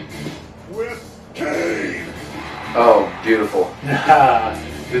face with Kane. Oh, beautiful.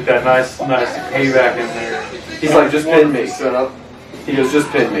 Did that nice payback in there. He's like, just pin me. Set up. He goes, just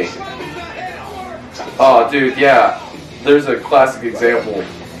pin me. Oh, dude, yeah. There's a classic example.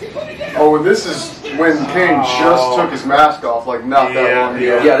 Oh, and this is when Kane just took his mask off, like not that long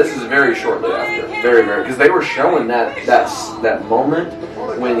ago. Yeah, this is very shortly after. Very, because they were showing that moment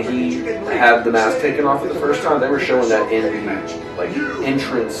when he had the mask taken off for the first time. They were showing that in the like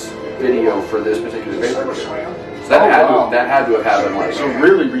entrance video for this particular pay-per-view. So that had to have happened like So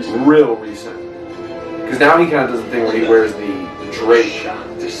really recent. real recent. Because now he kind of does the thing where he wears the drape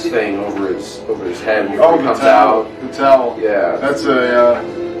thing over his head when Oh, he the comes towel. out. The towel. Yeah. That's a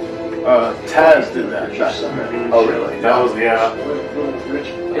Taz did that back then. Oh, really? That was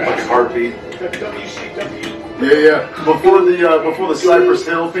like a heartbeat. Yeah. Before the Cypress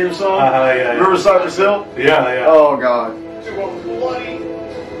Hill theme song. Yeah. Remember Cypress Hill? Yeah. Oh God. To a bloody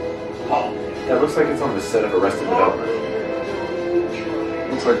pulp. That looks like it's on the set of Arrested Development.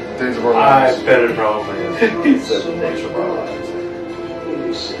 Looks like Days of Our I Lives. bet it probably is. He said the Days of Our Lives.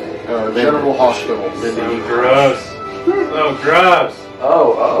 General Hospital. Gross. Oh, gross.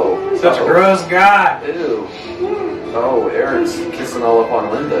 Oh. Such a gross guy. Ew. Oh, Eric's kissing all up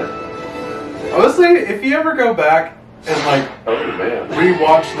on Linda. Honestly, if you ever go back and like Oh man.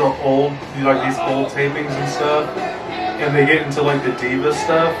 rewatch the old, like these old tapings and stuff, and they get into like the diva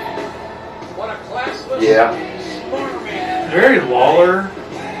stuff, Yeah. Jerry Lawler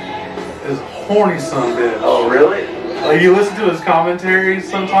is a horny son of a bitch. Oh really? Like you listen to his commentaries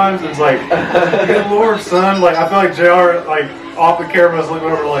sometimes, it's like, good lord, son. Like I feel like JR, like off the camera, is looking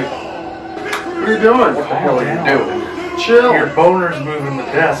over like, What are you doing? What the hell are you doing? Chill. your boner's moving the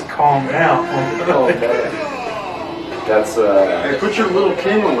desk. Calm down. Oh man. That's Hey, put your little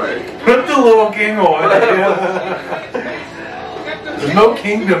king away. Put the little king away. There's no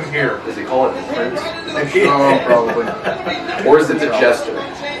kingdom here. Does he call it the prince? Oh, probably. Or is it the jester?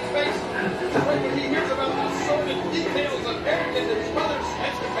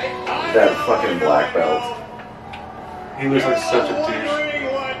 That fucking black belt. He looks like such a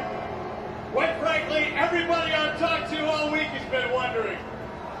douche. Quite frankly, everybody I've talked to all week has been wondering.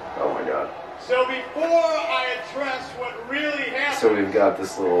 Oh my god. So before I address what really happened, So we've got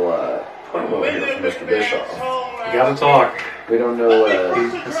this little promo here from Mr. Bischoff. You gotta talk. We don't know.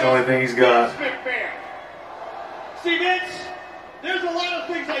 That's the only thing he's got. See, Vince, there's a lot of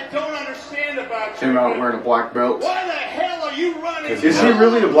things I don't understand about you. Came out wearing a black belt. Why the hell are you running? Is he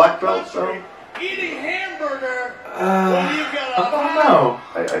really a black belt, though? Eating hamburger. I don't know.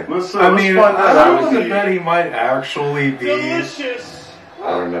 Let's I mean, find that I out. would bet he might actually be. Delicious.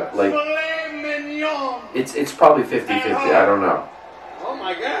 I don't know. Like Filet mignon. it's probably 50-50. I don't know. Oh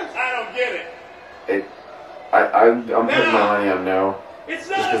my God, I don't get it. I'm putting my money on no. It's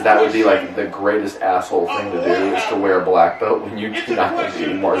Just not because a that would be question. like the greatest asshole thing to do is to wear a black belt when you're not going to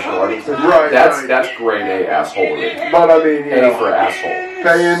be martial artist. Right, That's right. that's grade A assholery. But I mean, you A know, for asshole.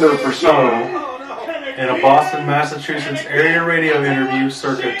 pay into the persona. In a Boston, Massachusetts area radio interview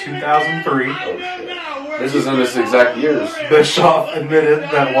circa 2003, Oh shit. This is in this exact years. Bischoff admitted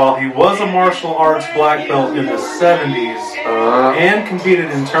that while he was a martial arts black belt in the 70s and competed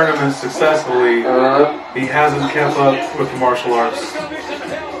in tournaments successfully, he hasn't kept up with the martial arts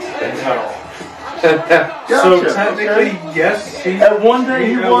at all. So Gotcha, technically, okay. yes, At one day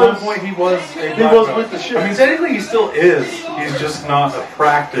he at was. one point he was a He black was belt. with the shit. I mean, technically he still is. He's just not a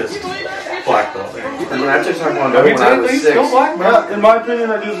practiced black belt anymore. And when I took Taekwondo I mean, when I technically was he's 6, still black belt. Yeah, in my opinion,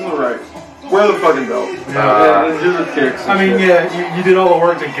 I do the right. Wear the fucking belt. And do the kicks. I mean, yeah, you did all the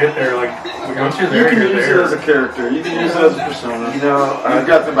work to get there. Like, once you're You there, can you're use there. it as a character. You can use it as a persona. you know, You've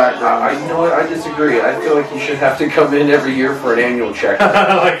got the background. you know what? I disagree. I feel like you should have to come in every year for an annual check.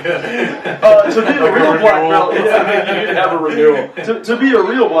 Like, To be a real black belt, You need to have a renewal. to be a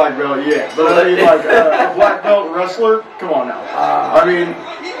real black belt, yeah. But I mean, like a black belt wrestler, come on now. I mean,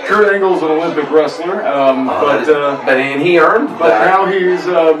 Kurt Angle's an Olympic wrestler, but and he earned that now he's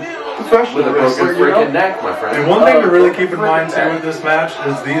professional with a broken wrestler, you freaking know? neck, my friend. and one thing to really keep in mind too with this match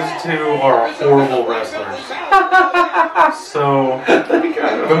is these two are horrible wrestlers. So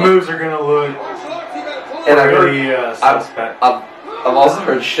the moves are gonna look And I pretty heard, suspect. I've also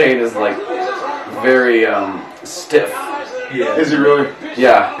heard Shane is like very stiff. Yeah. Is he really?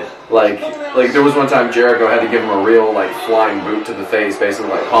 Yeah, like there was one time Jericho had to give him a real like flying boot to the face,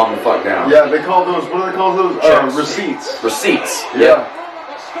 basically like calm the fuck down. Yeah, they call those. What do they call those? Checks. Receipts. Receipts. Yeah.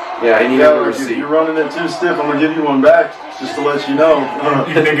 Yeah, he needed Yeah, a like if receipt. you're running it too stiff, I'm gonna give you one back just to let you know.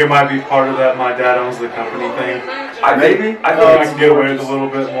 You think it might be part of that "my dad owns the company" thing? I Maybe. I I think can get away with a little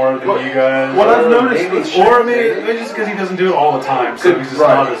bit more than you guys. What I've noticed maybe. with Shane, Or maybe just because he doesn't do it all the time, so he's just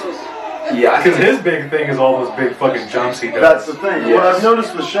not as. yeah, I Because think his big thing is all those big fucking jumps he does. that's the thing. Yes. What I've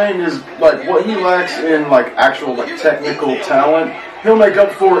noticed with Shane is like what he lacks in like actual like technical talent, he'll make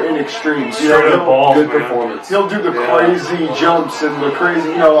up for in extremes. You know, Straight up he'll- balls, good man. performance. He'll do the Yeah. crazy jumps and the crazy.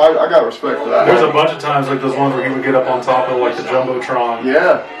 You know, I got respect for that. There's a bunch of times like those ones where he would get up on top of like the jumbotron,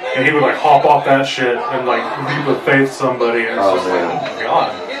 Yeah. and he would like hop off that shit and like leap with faith somebody, and it's Oh, just man. like, oh my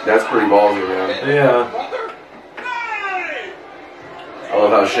god. That's pretty ballsy, man. Yeah. I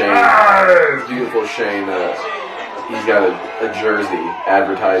love how Shane, beautiful Shane, he's got a jersey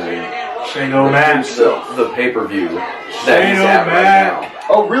advertising Shane O'Mac. the pay-per-view that Shane he's at right O'Mac. now.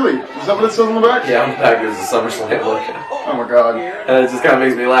 Oh, really? Is that what it says on the back? Yeah, on the back is the SummerSlam look. Oh my god. And it just kind of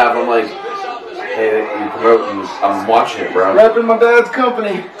makes me laugh. I'm like, hey, you're promoting, I'm watching it, bro. Repping my dad's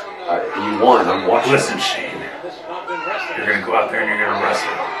company. You won, I'm watching Listen, it. Shane. You're gonna go out there and you're gonna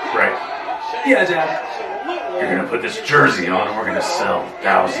wrestle, right? Yeah, Dad. You're gonna put this jersey on and we're gonna sell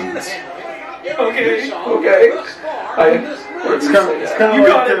thousands. Okay. It's kind of You like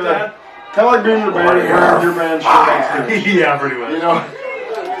got it, Dad. kind of like being in the band and your band shit. Yeah, pretty much. You know.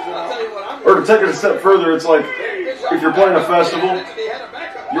 Or to take it a step further, it's like if you're playing a festival,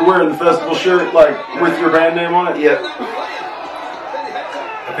 you're wearing the festival shirt like with your band name on it. Yeah.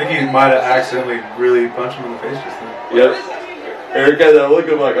 I think he might have accidentally really punched him in the face just then. Yep. Eric had that look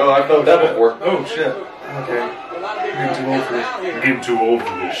of like, oh, I've done that before. Oh shit. Okay. I'm getting too old for this. I'm getting too old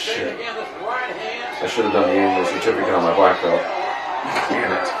for this shit. I should have done the annual certificate on my black belt.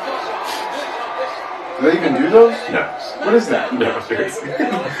 Damn it. Do they even do those? No. What is that? No, seriously.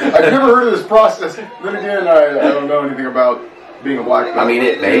 I've never heard of this process. Then again, I don't know anything about being a black belt. I mean,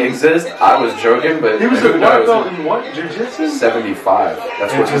 it may exist. I was joking, but He was who a black knows? belt in what? Jiu-jitsu? 75.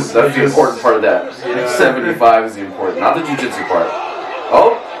 That's Just- the important part of that. Yeah. 75 is the important, not the jiu-jitsu part.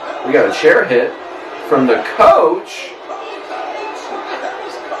 Oh, we got a chair hit from the coach.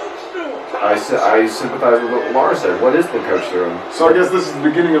 I sympathize with what Laura said. What is the coach doing? So I guess this is the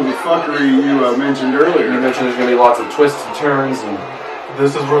beginning of the fuckery you mentioned You earlier. mentioned there's going to be lots of twists and turns and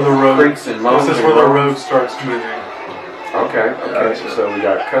This is where the road. creaks and moans. This is and where the groans. road starts moving. Okay. Gotcha. So we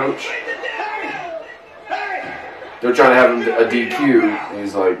got coach. They're trying to have him a DQ.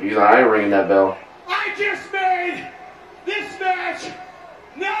 He's like, I ain't ringing that bell. I just made this match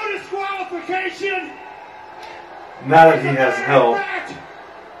no disqualification. Now that he has help,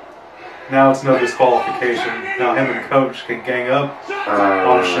 now it's no disqualification. Now him and coach can gang up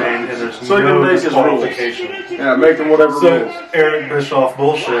on Shane, and there's So he can no make his disqualification. Yeah, make them whatever So rules. Eric Bischoff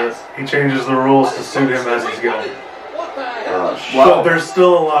bullshit. He changes the rules to suit him as he's going. But there's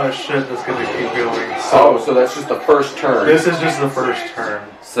still a lot of shit that's going to keep going. So that's just the first turn. This is just the first turn.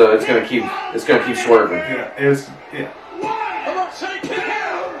 So it's gonna keep swerving. Yeah.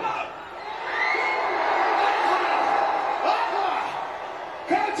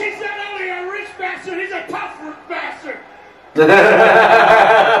 Coach, he's not only a rich bastard, he's a tough bastard. He's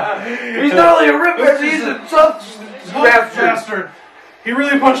not only a rip bastard, he's a tough bastard. He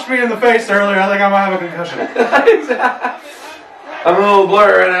really punched me in the face earlier. I think I might have a concussion. I'm a little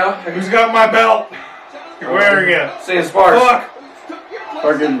blurry right now. Who's got my belt? You're wearing it. Saying sparks. Fuck.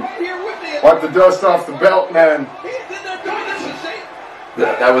 Fucking wipe the dust off the belt, man.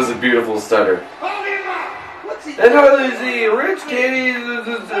 That was a beautiful stutter. And how is he a rich kid? He's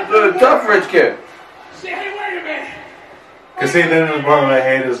a tough rich kid. Hey, wait a minute. Because see, then the part that I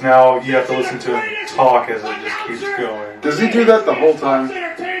hate is now you have to listen to him talk as it just keeps going. Does he do that the whole time?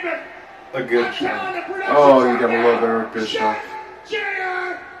 A good shot. Oh, you gotta love Eric Bischoff.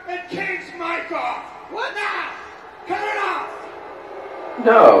 JR and King's mic off. What now? Cut it off.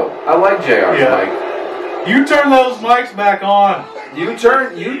 No, I like JR's Yeah. mic. You turn those mics back on. You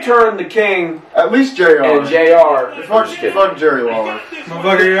turn the king At least JR. and JR. Fuck Jerry Lawler.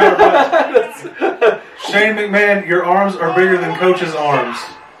 Motherfucker, you are, but Shane McMahon, your arms are bigger than Coach's arms.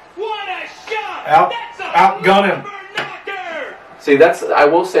 What a shot. Outgun him. See, I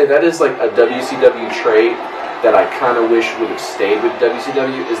will say that is like a WCW trait that I kind of wish would have stayed with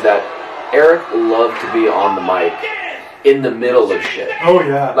WCW, is that Eric loved to be on the mic in the middle of shit. Oh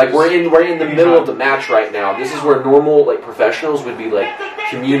yeah. Like we're in the middle of the match right now. This is where normal like professionals would be like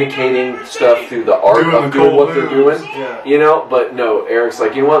communicating stuff through the art of doing what they're doing. Yeah. You know, but no, Eric's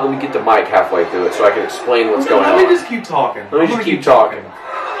like, you know what, let me get the mic halfway through it so I can explain what's going on. Let me just keep talking. Let me just keep talking.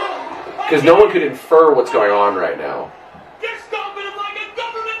 Because no one could infer what's going on right now. You're stomping him like a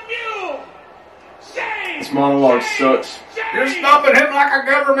government mule. Shane. This monologue sucks. You're stomping him like a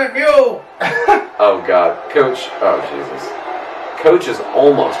government mule. Oh God, Coach. Oh Jesus, Coach is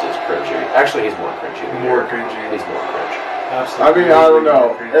almost as cringy. Actually, he's more cringy. Than More Eric. cringy. He's more cringe. Absolutely. I mean, I don't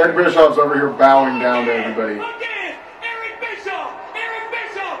know. Eric Bischoff's over here bowing down to everybody. Again, Eric Bischoff. Eric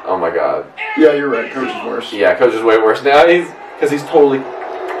Bischoff. Oh my God. Yeah, you're right. Coach is worse. Yeah, Coach is way worse now. He's totally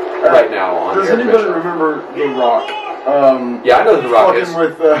right now on. Does Eric anybody Bischoff. remember The Rock? Yeah, I know who The Rock is.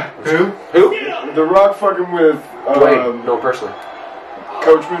 Fucking with Who? Who? The Rock fucking with Wait, no, personally.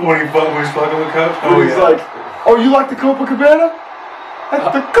 Coachman. When he's fucking with Coach? When he's like, oh, you like the Copacabana?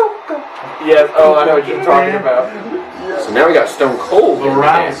 That's the Coca. Yes. Oh, I know what you're talking about. So now we got Stone Cold. The in the game.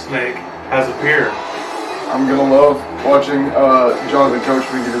 rattlesnake has appeared. I'm gonna love watching Jonathan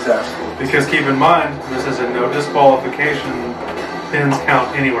Coachman get his ass whooped. Because keep in mind, this is a no disqualification pins count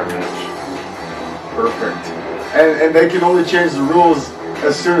anywhere match. Perfect. And they can only change the rules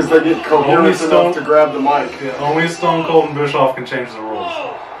as soon as they get coherent enough to grab the mic. Yeah, only Stone Cold and Bischoff can change the rules.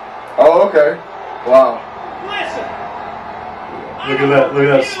 Oh, okay. Wow. Listen. Look at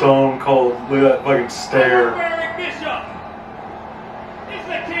that Stone Cold. Look at that fucking stare. Eric Bischoff. It's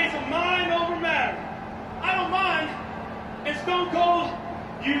a case of mind over matter. I don't mind. And Stone Cold,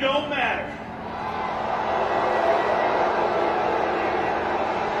 you don't matter.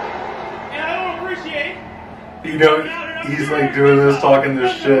 And I don't appreciate You don't. out and he's like doing this, talking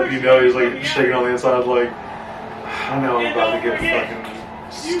this shit. You know, he's like shaking on the inside, like, I know I'm about to get fucking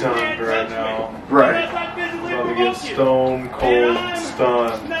stunned right now. Right. I'm about to get stone cold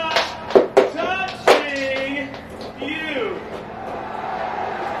stunned.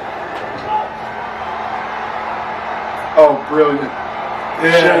 Oh, brilliant.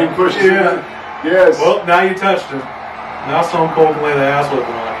 Yeah. Shane pushes him. Yes. Well, now you touched him. Now Stone Cold can lay the ass whipping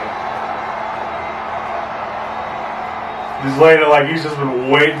on you. He's laying it like he's just been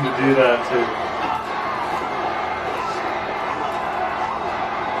waiting to do that, too.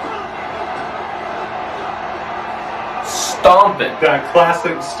 Stomping. That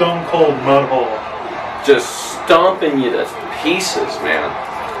classic Stone Cold mud hole. Just stomping you to pieces, man.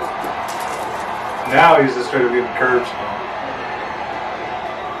 Now he's just straight up getting curb stomped.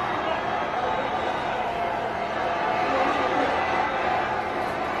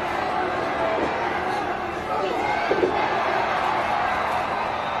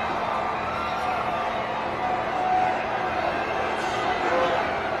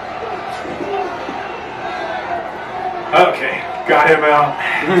 Okay, got him out.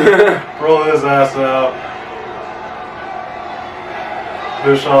 Roll his ass out.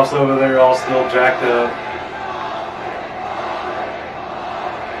 Bischoff's over there all still jacked up.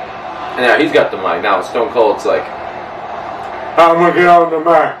 And now he's got the mic. Now Stone Cold's like, I'm gonna get on the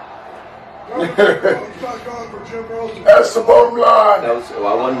mic. That's the bottom line. that was, well,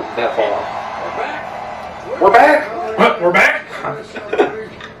 I wasn't that far off. We're back. What? We're back?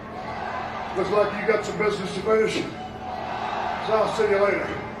 Looks like you got some business to finish. So I'll see you later.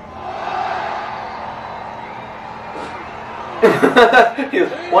 He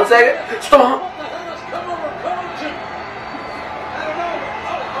goes, 1 second. Stomp.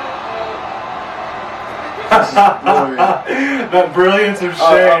 That brilliance of Shane.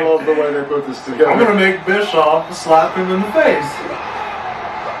 I love the way they put this together. I'm gonna make Bischoff slap him in the face.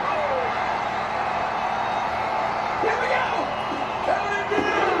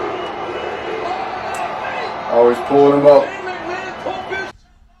 Always pulling him up.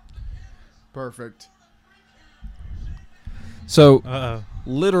 Perfect. So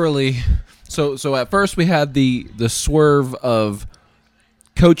literally, so at first we had the swerve of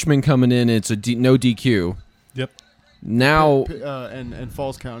Coachman coming in. It's a no DQ. Yep. Now and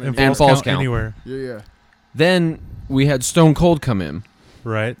false count. And false count anywhere. Yeah. Then we had Stone Cold come in.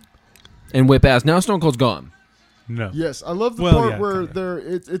 Right. And whip ass. Now Stone Cold's gone. No. Yes, I love the part where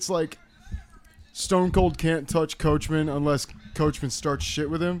it's like Stone Cold can't touch Coachman unless Coachman starts shit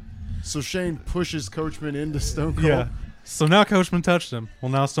with him. So Shane pushes Coachman into Stone Cold. Yeah. So now Coachman touched him.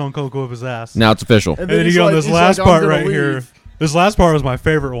 Well, now Stone Cold go up his ass. Now it's official. And then you go on this last part right here. This last part was my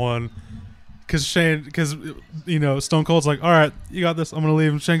favorite one. Because Stone Cold's like, all right, you got this. I'm going to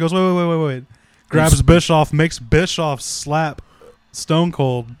leave. And Shane goes, wait. Grabs Bischoff, makes Bischoff slap Stone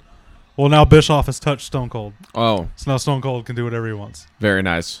Cold. Well, now Bischoff has touched Stone Cold. Oh. So now Stone Cold can do whatever he wants. Very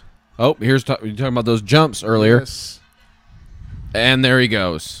nice. Oh, you're talking about those jumps earlier. Yes. And there he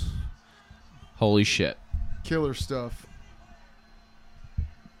goes. Holy shit. Killer stuff.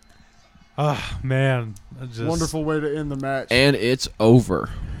 Ah, man. Wonderful way to end the match. And it's over.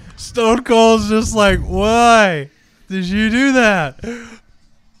 Stone Cold's just like, why did you do that?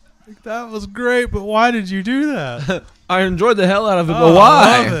 That was great, but why did you do that? I enjoyed the hell out of it, but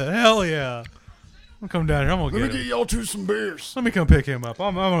why? I love it. Hell yeah. I'm going to come down here. I'm going to Let me get y'all two some beers. Let me come pick him up.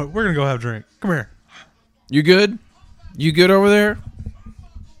 We're going to go have a drink. Come here. You good? You good over there?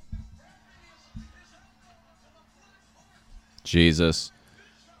 Jesus.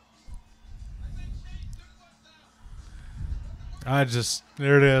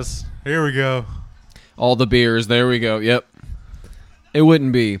 There it is. Here we go. All the beers. There we go. Yep. It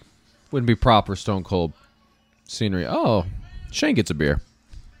wouldn't be proper Stone Cold scenery. Oh, Shane gets a beer.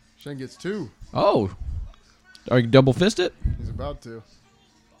 Shane gets two. Oh, are you double fisted? He's about to.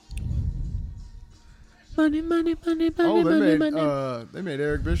 Money. Oh, they made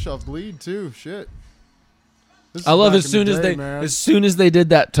Eric Bischoff bleed too. Shit. I love as soon as they did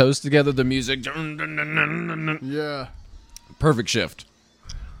that toast together, the music. Yeah. Perfect shift.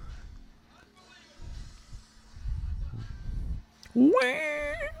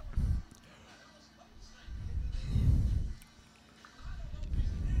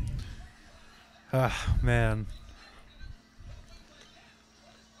 Ah, man.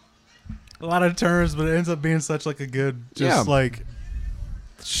 A lot of turns, but it ends up being such like a good, like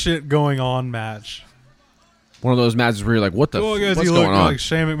shit going on match. One of those matches where you're like, what's going on? Like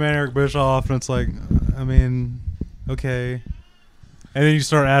Shane McMahon, Eric Bischoff, and it's like, I mean, okay. And then you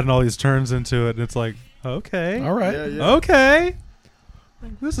start adding all these turns into it, and it's like, okay. All right. Okay.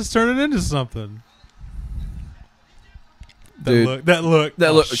 This is turning into something. Dude, That look. that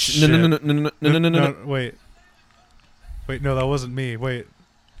Oh, look. shit. No. Wait, no, that wasn't me. Wait.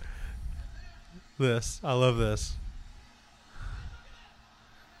 I love this.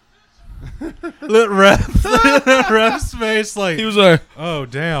 Look, ref's face like He was like, oh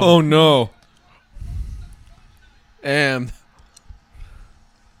damn. oh no. And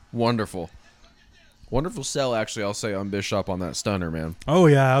wonderful sell. Actually, I'll say on Bischoff on that stunner, man. Oh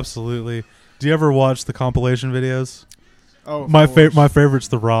yeah, absolutely. Do you ever watch the compilation videos? Oh, My favorite's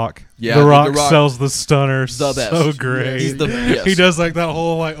The Rock. Yeah, The dude, Rock The Rock- sells the stunner The best. so great. He's the yes. He does like that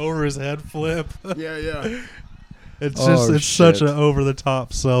whole like over his head flip. Yeah. It's such an over the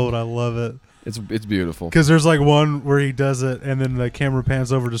top sell, and I love it. It's beautiful. Because there's like one where he does it, and then the camera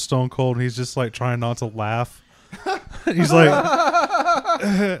pans over to Stone Cold, and he's just like trying not to laugh. He's like,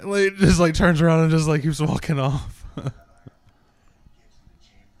 just like turns around and just like keeps walking off.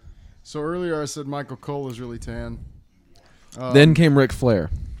 So earlier I said Michael Cole is really tan. Then came Ric Flair.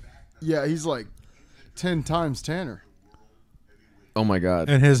 Yeah, he's like 10 times tanner. Oh my god.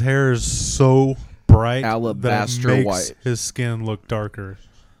 And his hair is so bright Alabaster that it makes white. his skin look darker.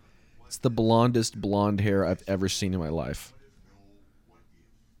 It's the blondest blonde hair I've ever seen in my life.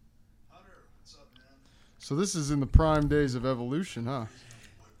 So this is in the prime days of Evolution, huh?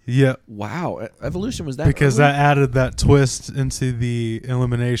 Yeah, Wow. Evolution was that because early? that added that twist into the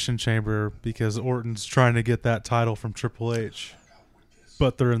Elimination Chamber because Orton's trying to get that title from Triple H,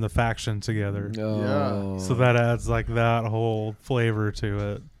 but they're in the faction together. Oh. So that adds like that whole flavor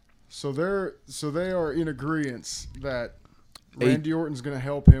to it. So they are in agreement that Randy Orton's gonna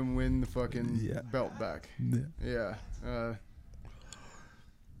help him win the fucking belt back. Yeah.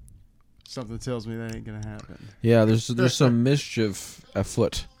 Something tells me that ain't gonna happen. Yeah, there's some mischief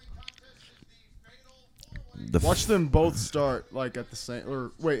afoot. Watch them both start like at the same.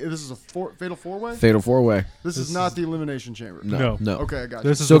 Or wait, this is a fatal four-way. Fatal 4-way. This is not the Elimination Chamber. No. Okay, I got you.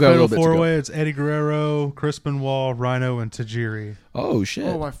 This is Still the got a Fatal little bit to go. 4-way. It's Eddie Guerrero, Chris Benoit, Rhyno, and Tajiri. Oh shit.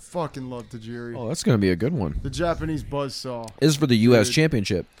 Oh, I fucking love Tajiri. Oh, that's gonna be a good one. The Japanese buzzsaw. This is for the U.S. Dude.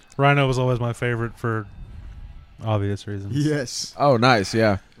 Championship. Rhyno was always my favorite for obvious reasons. Yes, Oh, nice.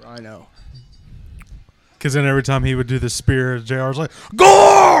 Yeah. I know. Because then every time he would do the spear, JR's like,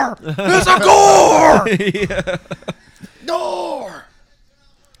 Gore! It's a Gore! Yeah. Door.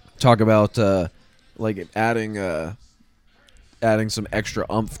 Talk about like adding some extra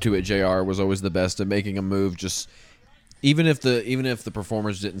oomph to it. JR was always the best at making a move. Just even if the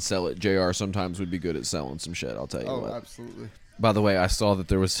performers didn't sell it, JR sometimes would be good at selling some shit. I'll tell you Oh, what. absolutely. By the way, I saw that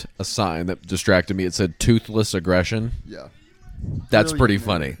there was a sign that distracted me. It said "toothless aggression." Yeah. That's Brilliant,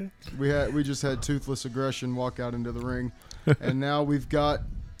 pretty man. funny. We just had Toothless Aggression walk out into the ring, and now we've got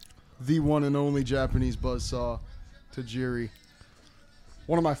the one and only Japanese buzzsaw, Tajiri.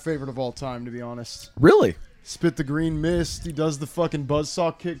 One of my favorite of all time, to be honest. Really? Spit the green mist. He does the fucking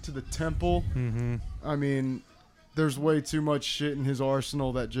buzzsaw kick to the temple. Mm-hmm. I mean, there's way too much shit in his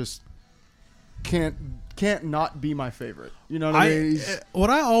arsenal that just can't not be my favorite. You know what I mean? What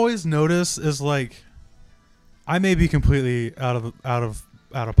I always notice is like, I may be completely out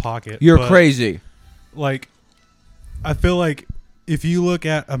of pocket. You're but, crazy. Like, I feel like if you look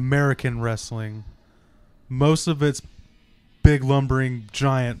at American wrestling, most of it's big lumbering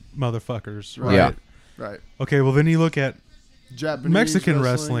giant motherfuckers, right? Yeah. Right. Okay, well then you look at Japanese Mexican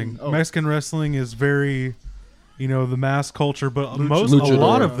wrestling. Oh. Mexican wrestling is very, the mass culture, but a Luchador.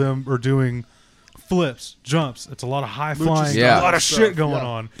 lot of them are doing flips, jumps. It's a lot of high flying, Yeah. a lot of Stuff, shit going yeah.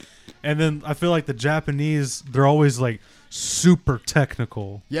 on. And then I feel like the Japanese, they're always like super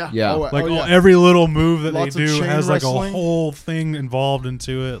technical. Yeah. Yeah. Like yeah. every little move that Lots they of do chain has like wrestling. a whole thing involved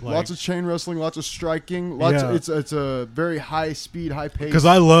into it. Like, Lots of chain wrestling, lots of striking, Yeah. it's a very high speed, high pace. because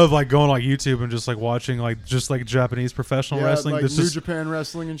I love like going like YouTube and just like watching like just like Japanese professional wrestling. like This New is Japan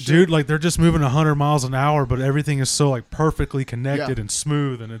wrestling and shit. dude, like they're just moving 100 miles an hour, but everything is so like perfectly connected Yeah. and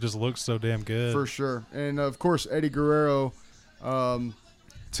smooth, and it just looks so damn good. For sure. And of course, Eddie Guerrero,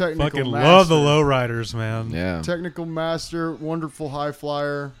 technical Fucking master. love the lowriders, man. Yeah. Technical master, wonderful high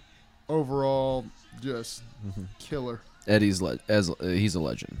flyer, overall just killer. Eddie's he's a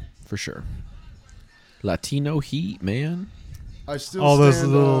legend for sure. Latino heat, man. I still All those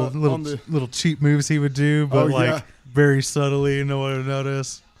stand, little on the, little cheap moves he would do, but Oh, like yeah. very subtly, no one would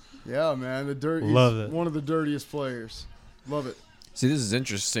notice. yeah, man, the dirt. Love he's it. One of the dirtiest players. Love it. See, this is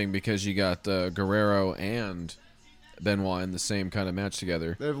interesting because you got Guerrero and Benoit in the same kind of match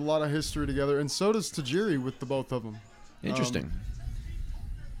together. They have a lot of history together, and so does Tajiri with the both of them. Interesting.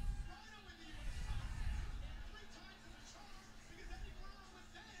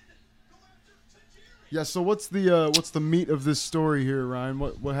 Yeah. So what's the meat of this story here, Ryan?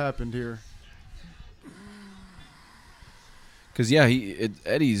 What happened here? Because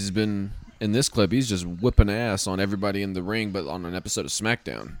Eddie's been in this clip. He's just whipping ass on everybody in the ring, but on an episode of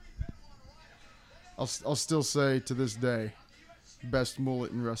SmackDown. I'll still say to this day, best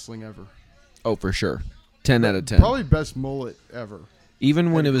mullet in wrestling ever. Oh, for sure. 10 out of 10. Probably best mullet ever.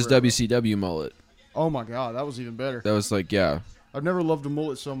 Even when Eddie it was Guerrero. WCW mullet. Oh my God, that was even better. That was like, yeah. I've never loved a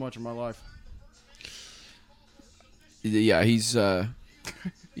mullet so much in my life. Yeah, he's,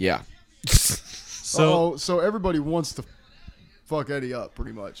 yeah. So everybody wants to fuck Eddie up,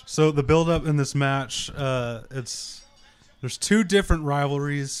 pretty much. So the build-up in this match, there's two different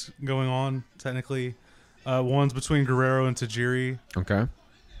rivalries going on, technically. One's between Guerrero and Tajiri. Okay.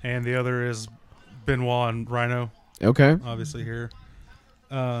 And the other is Benoit and Rhyno. Okay. Obviously here.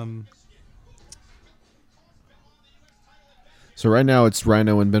 So right now it's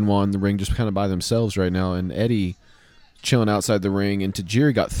Rhyno and Benoit in the ring just kind of by themselves right now, and Eddie chilling outside the ring, and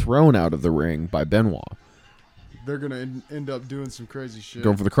Tajiri got thrown out of the ring by Benoit. They're going to end up doing some crazy shit.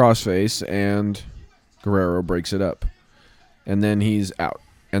 Going for the crossface, and Guerrero breaks it up. And then he's out.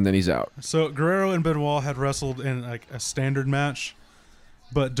 So Guerrero and Benoit had wrestled in like a standard match,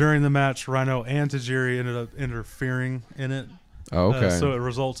 but during the match, Rhyno and Tajiri ended up interfering in it. Oh, okay. So it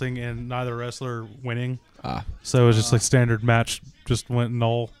resulting in neither wrestler winning. Ah. So it was just like standard match just went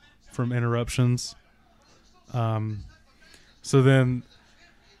null from interruptions. So then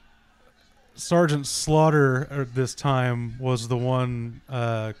Sergeant Slaughter at this time was the one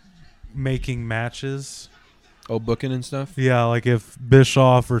making matches. Oh, booking and stuff? Yeah, like if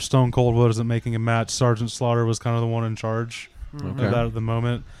Bischoff or Stone Cold wasn't making a match, Sergeant Slaughter was kind of the one in charge of that at the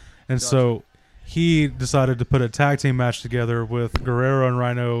moment. And so he decided to put a tag team match together with Guerrero and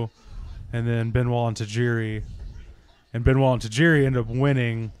Rhyno and then Benoit and Tajiri. And Benoit and Tajiri ended up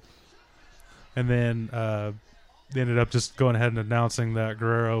winning. And then they ended up just going ahead and announcing that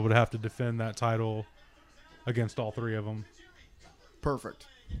Guerrero would have to defend that title against all three of them. Perfect.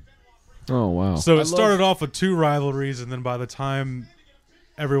 Oh, wow. So it started off with two rivalries, and then by the time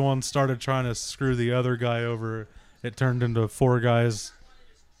everyone started trying to screw the other guy over, it turned into four guys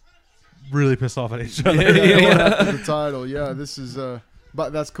really pissed off at each other. The title, yeah. This is,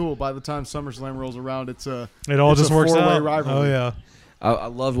 but that's cool. By the time SummerSlam rolls around, it all just works out. Rivalry. Oh yeah, I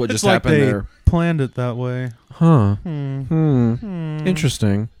love what just like happened they there. Planned it that way. Huh.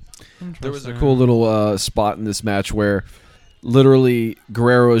 Interesting. There was a cool little spot in this match where literally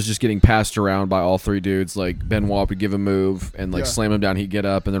Guerrero is just getting passed around by all three dudes. Like Benoit would give a move and like slam him down, he'd get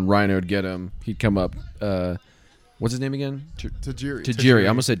up, and then Rhyno would get him. He'd come up. What's his name again? Tajiri.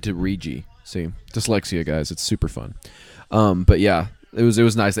 I'm gonna say Tajiri. See, dyslexia, guys. It's super fun. But yeah, it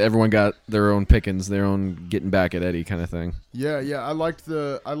was nice that everyone got their own pickings, their own getting back at Eddie kind of thing. Yeah. I liked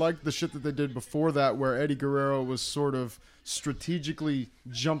the shit that they did before that, where Eddie Guerrero was sort of strategically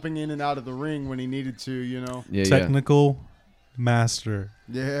jumping in and out of the ring when he needed to. You know. Yeah. Technical master.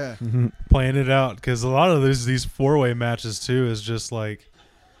 Yeah. Playing it out, because a lot of these four-way matches too is just like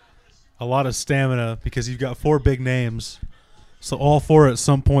a lot of stamina, because you've got four big names, so all four at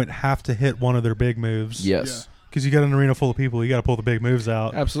some point have to hit one of their big moves. Yes. Because you got an arena full of people, you got to pull the big moves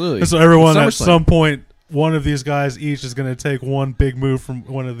out. Absolutely. And so everyone at some point, one of these guys each is going to take one big move from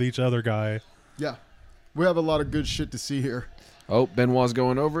one of each other guy. Yeah. We have a lot of good shit to see here. Oh, Benoit's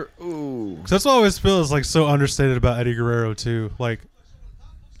going over. Ooh. So that's what I always feel is like so understated about Eddie Guerrero too. Like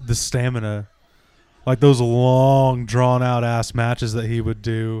the stamina, like those long, drawn out ass matches that he would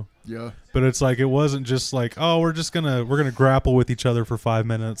do. Yeah. But it's like it wasn't just like, oh, we're gonna grapple with each other for 5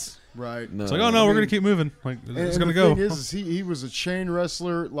 minutes. Right. No. It's like, oh no, we're gonna keep moving. Like it's gonna go. The thing is he was a chain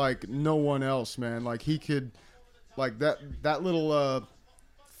wrestler like no one else, man. Like he could, like that little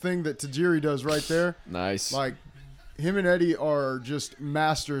thing that Tajiri does right there. Nice. Like him and Eddie are just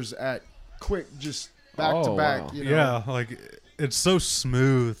masters at quick, just back to back. Wow. You know? Yeah, like it's so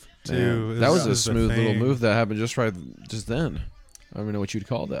smooth too. Man, that was a smooth little move that happened just then. I don't even know what you'd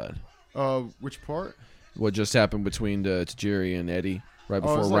call that. Which part? What just happened between Tajiri and Eddie right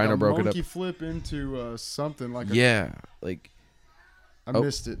before it was Rhyno like broke it up? monkey flip into something like. I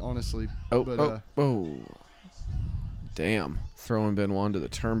missed it honestly. Damn! Throwing Benoit to the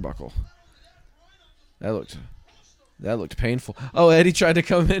turnbuckle. That looked painful. Oh, Eddie tried to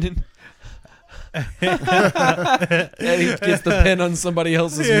come in and Eddie gets the pin on somebody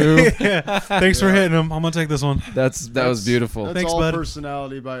else's move. Thanks for hitting him. I'm gonna take this one. That was beautiful. That's Thanks, all bud.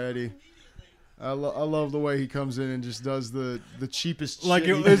 personality by Eddie. I love the way he comes in and just does the cheapest. Like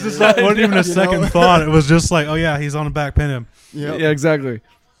shit it was just like wasn't even a second thought. It was just like, oh yeah, he's on the back, pin him. Yeah, exactly.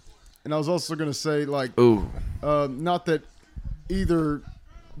 And I was also gonna say like, ooh, not that either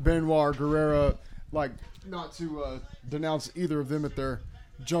Benoit or Guerrero, like not to denounce either of them at their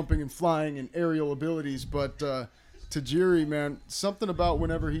jumping and flying and aerial abilities, but Tajiri, man, something about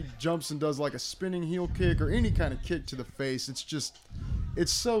whenever he jumps and does like a spinning heel kick or any kind of kick to the face,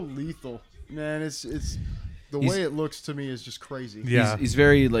 it's so lethal, man. It's the way it looks to me is just crazy. Yeah. He's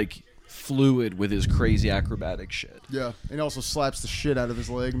very like fluid with his crazy acrobatic shit. Yeah, and he also slaps the shit out of his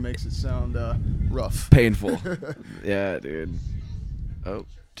leg and makes it sound rough. Painful. Yeah, dude. Oh,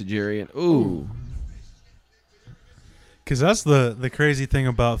 Tajiri and ooh. Because that's the crazy thing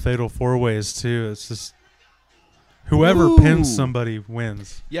about Fatal 4-Ways, too. It's just whoever pins somebody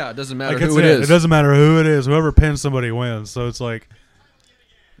wins. Yeah, it doesn't matter like who it is. It doesn't matter who it is. Whoever pins somebody wins. So it's like,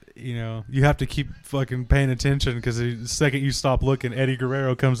 you know, you have to keep fucking paying attention because the second you stop looking, Eddie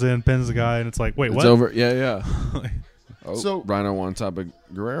Guerrero comes in, pins the guy, and it's like, wait, it's what? over. Yeah. Oh, So- Rhyno on top of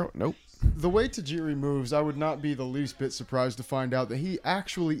Guerrero? Nope. The way Tajiri moves, I would not be the least bit surprised to find out that he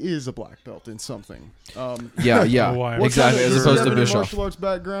actually is a black belt in something. Yeah, Why? exactly. As Does he opposed have to any Bischoff. martial arts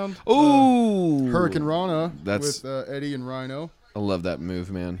background. Ooh, Hurricane Rana That's- with Eddie and Rhino. I love that move,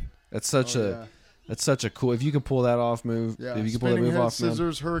 man. That's such Yeah. that's such a cool. If you can pull that off move, Yeah, if you can pull that spinning move head off, man.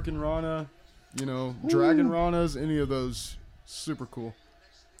 scissors, Hurricane Rana, Dragon Ranas, any of those, super cool.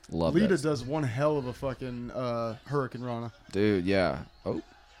 Love Lita that, does one hell of a fucking Hurricane Rana. dude. Yeah. Oh,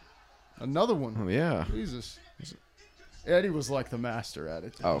 Another one. oh yeah. Jesus. Eddie was like the master at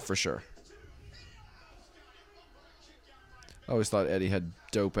it. Oh, for sure. I always thought Eddie had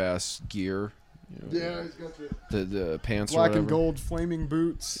dope ass gear. Yeah, he's got The pants, or black whatever. and gold flaming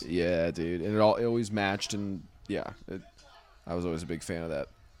boots. Yeah, dude, and it always matched, and yeah, I was always a big fan of that.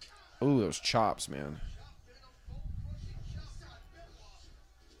 Oh, those chops, man.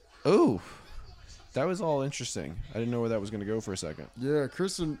 Oh, that was all interesting. I didn't know where that was going to go for a second. Yeah,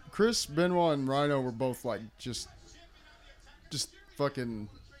 Chris, Benoit, and Rhino were both like just fucking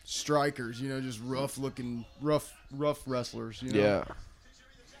strikers. Just rough looking, rough wrestlers. Yeah.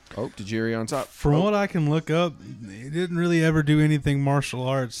 Oh, Tajiri on top. From what I can look up, he didn't really ever do anything martial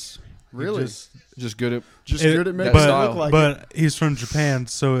arts. Really? Just good at Good at making that it style. look like But he's from Japan,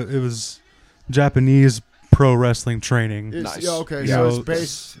 so it was Japanese pro wrestling training. It's, Nice. Yeah, okay, Yeah. so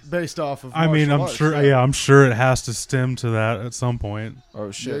it's based off of. I mean, martial I'm arts, sure. right? Yeah, I'm sure it has to stem to that at some point.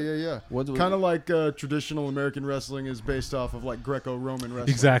 Oh shit. Yeah. What Kind of like traditional American wrestling is based off of like Greco-Roman wrestling.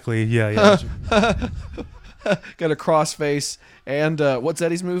 Exactly. Yeah. got a crossface and what's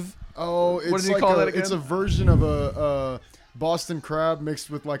Eddie's move? Oh, it's What does he like call that again? It's a version of a Boston Crab mixed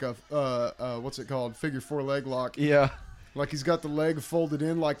with like a what's it called? Figure 4 leg lock. Yeah. Like he's got the leg folded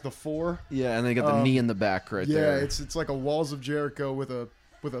in like the 4. Yeah, and they got the knee in the back right there. Yeah, it's like a Walls of Jericho with a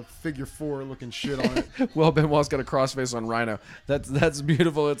figure 4 looking shit on it. Well, Benoit's got a crossface on Rhino. That's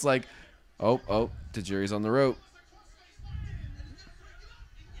beautiful. It's like, oh, Tajiri's on the rope.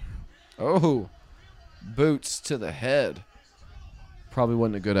 Oh, boots to the head. Probably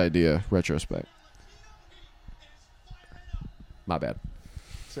wasn't a good idea, retrospect. My bad.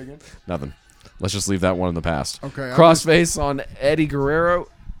 Say again? Nothing. Let's just leave that one in the past. Okay. Crossface on Eddie Guerrero.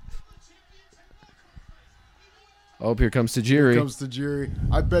 Oh, here comes Tajiri. Here comes Tajiri.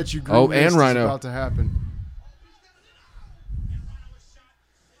 I bet you Green Oh, Mist and is Rhino. about to happen.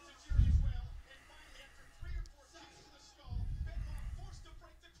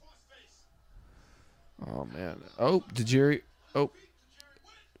 Oh, man. Oh, Tajiri. Oh.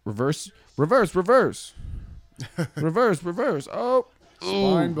 Reverse. Reverse. Oh.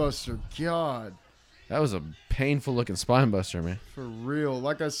 Spine buster. God. That was a painful looking spine buster, man. For real.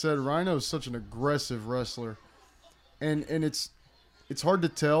 Like I said, Rhino is such an aggressive wrestler. And it's hard to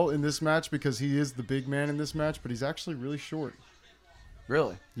tell in this match because he is the big man in this match, but he's actually really short.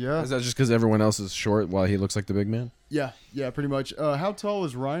 Really? Yeah. Is that just because everyone else is short while he looks like the big man? Yeah, pretty much. How tall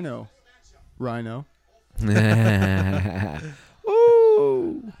is Rhino? Rhino.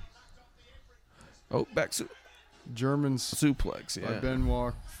 Ooh. Oh, back German suplex, by yeah.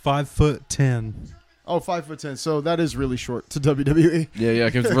 Benoit. 5'10". Oh, 5'10". So that is really short to WWE.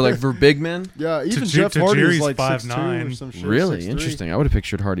 Yeah, for big men? Yeah, even Taji- Jeff Hardy is Tajiri's like 6'2" 5'9". or some shit. Really? 6'3". Interesting. I would have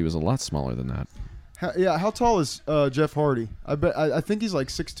pictured Hardy was a lot smaller than that. How tall is Jeff Hardy? I think he's like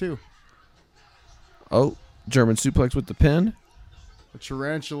 6'2". Oh, German suplex with the pin. A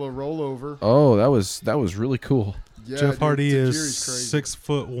tarantula rollover. Oh, that was really cool. Yeah, Jeff dude, Hardy Tajiri's is crazy.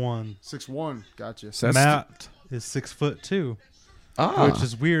 6'1". 6'1". Gotcha. So that's- Matt is 6'2", which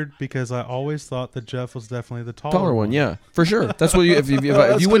is weird because I always thought that Jeff was definitely the taller one. Yeah, for sure. That's what you. If you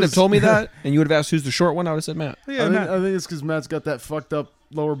wouldn't have told me that, and you would have asked who's the short one, I would have said Matt. Yeah, I Matt. think it's because Matt's got that fucked up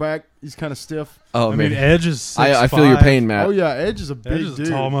lower back. He's kind of stiff. Oh I man, mean, Edge is 6'5". I feel your pain, Matt. Oh yeah, Edge is a big Edge is dude.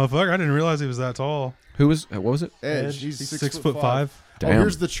 a tall motherfucker. I didn't realize he was that tall. Who was? What was it? Edge. He's 6'5". Oh, Damn.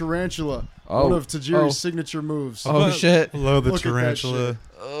 here's the tarantula. Oh. One of Tajiri's Oh. signature moves. Oh shit! Love the Look at that tarantula. shit.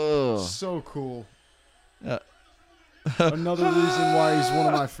 Oh. So cool. Another reason why he's one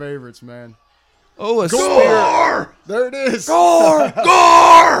of my favorites, man. Oh, a Gore! There it is. Gore!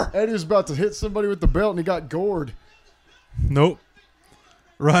 Gore! Eddie was about to hit somebody with the belt, and he got gored. Nope.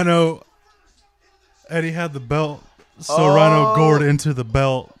 Rhyno. Eddie had the belt, so Rhyno gored into the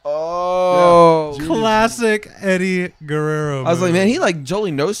belt. Oh. Yeah, Classic Eddie Guerrero. I was like, move. man, he like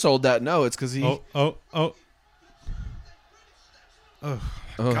Jolie no-sold that. No, it's because he... Oh.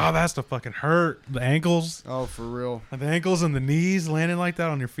 God, that's to fucking hurt. The ankles. Oh, for real. The ankles and the knees landing like that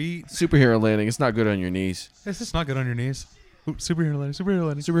on your feet. Superhero landing. It's not good on your knees. It's just not good on your knees. Ooh, superhero landing. Superhero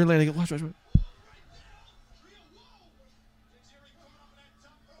landing. Superhero landing. Watch.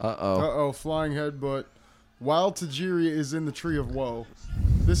 Uh-oh. Flying headbutt. While Tajiri is in the Tree of Woe.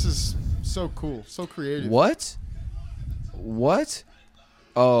 This is so cool. So creative. What?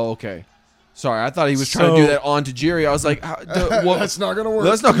 Oh, okay. Sorry, I thought he was trying to do that on Tajiri. I was like, that's not going to work.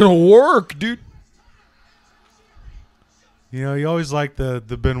 That's not going to work, dude. You know, you always like the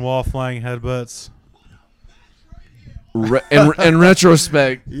Benoit flying headbutts. In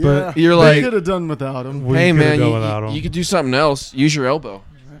retrospect, Yeah, but you're like, they could have done without him. hey, man, without him. you could do something else. Use your elbow.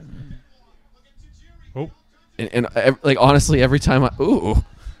 Oh. And like, honestly, every time we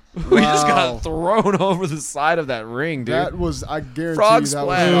just Wow. got thrown over the side of that ring, dude. That was, I guarantee Frog you, that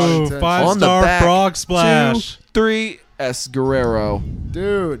splash. was not Ooh, intentional. 5-star back. frog splash. 2, 3, S. Guerrero.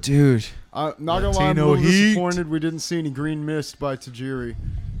 Dude. I'm not going to lie, I'm a Latino little heat. disappointed we didn't see any green mist by Tajiri.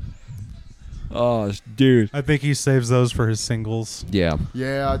 Oh, dude. I think he saves those for his singles. Yeah.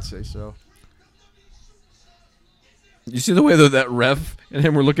 Yeah, I'd say so. You see the way that ref and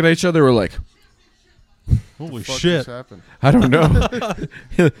him were looking at each other? We're like, Holy Fuck shit. just happened? I don't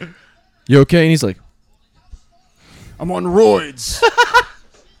know. You okay? And he's like, I'm on roids.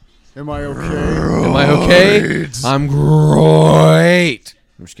 Am I okay? am I okay? I'm great.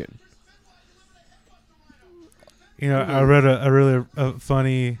 I'm just kidding. You know, I read a really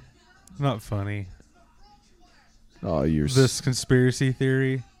funny, not funny, Oh, you're this conspiracy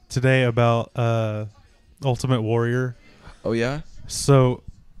theory today about Ultimate Warrior. Oh, yeah? So,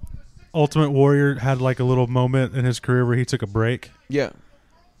 Ultimate Warrior had like a little moment in his career where he took a break. Yeah.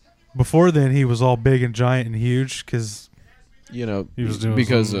 Before then, he was all big and giant and huge because You know, he was doing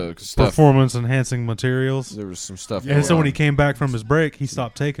because some stuff. performance-enhancing materials. There was some stuff. And so when he came back from his break, he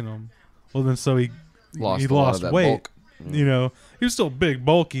stopped taking them. Well, then so he lost a lot of that weight. bulk. You know, he was still big,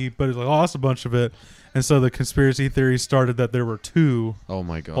 bulky, but he lost a bunch of it. And so the conspiracy theory started that there were two Oh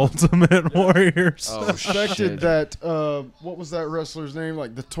my god. Ultimate Warriors. Oh Suspected shit. that, what was that wrestler's name?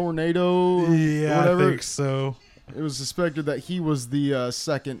 Like the Tornado? Yeah, or whatever? I think so. It was suspected that he was the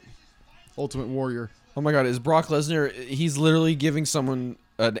second Ultimate Warrior. Oh my god, is Brock Lesnar? He's literally giving someone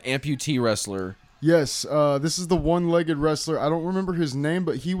an amputee wrestler. Yes, this is the one-legged wrestler. I don't remember his name,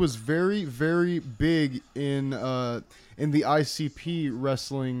 but he was very, very big in the ICP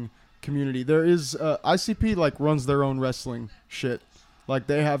wrestling community. There is ICP like runs their own wrestling shit. Like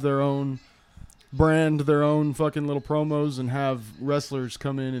they have their own brand, their own fucking little promos, and have wrestlers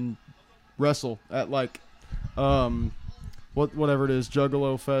come in and wrestle at like whatever it is,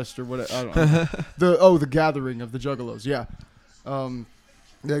 Juggalo Fest or whatever. I don't know. The gathering of the Juggalos. Yeah,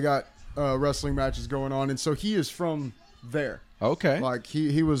 they got wrestling matches going on, and so he is from there. Okay. Like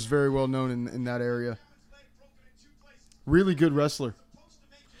he was very well known in that area. Really good wrestler.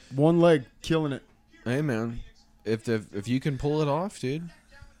 One leg, killing it. Hey man, if you can pull it off, dude.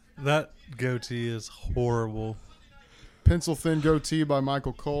 That goatee is horrible. Pencil thin goatee by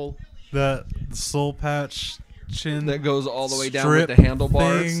Michael Cole. That soul patch chin That goes all the way down strip with the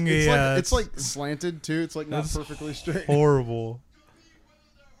handlebars. thing, It's yeah, like it's like slanted too. It's like not That's perfectly straight. horrible.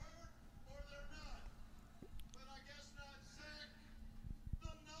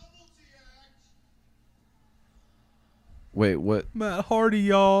 Wait, what? Matt Hardy,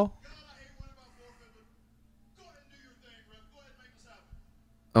 y'all.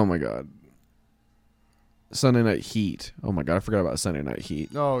 Oh my god. Sunday Night Heat. Oh my god, I forgot about Sunday Night Heat.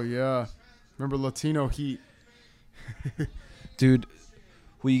 Oh yeah, remember Latino Heat? Dude,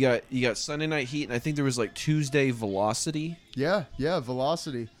 well you got Sunday Night Heat, and I think there was like Tuesday Velocity. Yeah,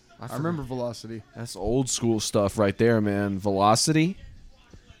 Velocity. I remember Velocity. That's old school stuff right there, man. Velocity.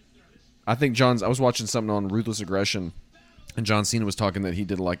 I think I was watching something on Ruthless Aggression, and John Cena was talking that he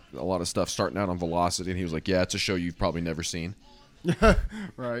did like a lot of stuff starting out on Velocity, and he was like, yeah, it's a show you've probably never seen.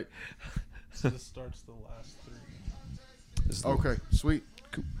 Right. So this starts the last three. This is the- Okay, sweet.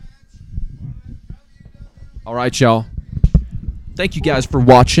 All right, y'all. Thank you guys for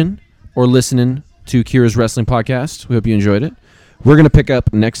watching or listening to Kira's Wrestling Podcast. We hope you enjoyed it. We're going to pick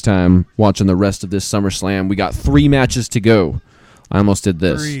up next time watching the rest of this SummerSlam. We got 3 matches to go. I almost did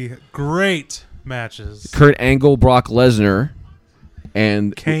this. 3 great matches. Kurt Angle, Brock Lesnar,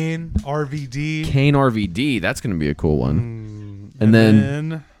 and Kane, RVD. Kane, RVD. That's going to be a cool one. And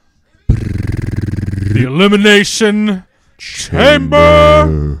then the Elimination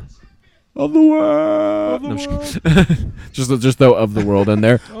Chamber of the world. No, just though of the world in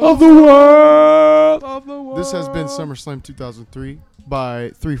there. Of the world. This has been SummerSlam 2003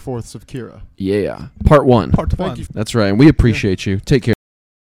 by 3/4 of Kira. Yeah. Part 1. Thank you. That's right. And we appreciate you. Take care.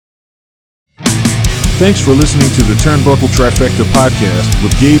 Thanks for listening to the Turnbuckle Trifecta podcast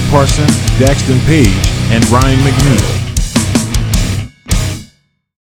with Gabe Parson, Daxton Page, and Ryan McMahon.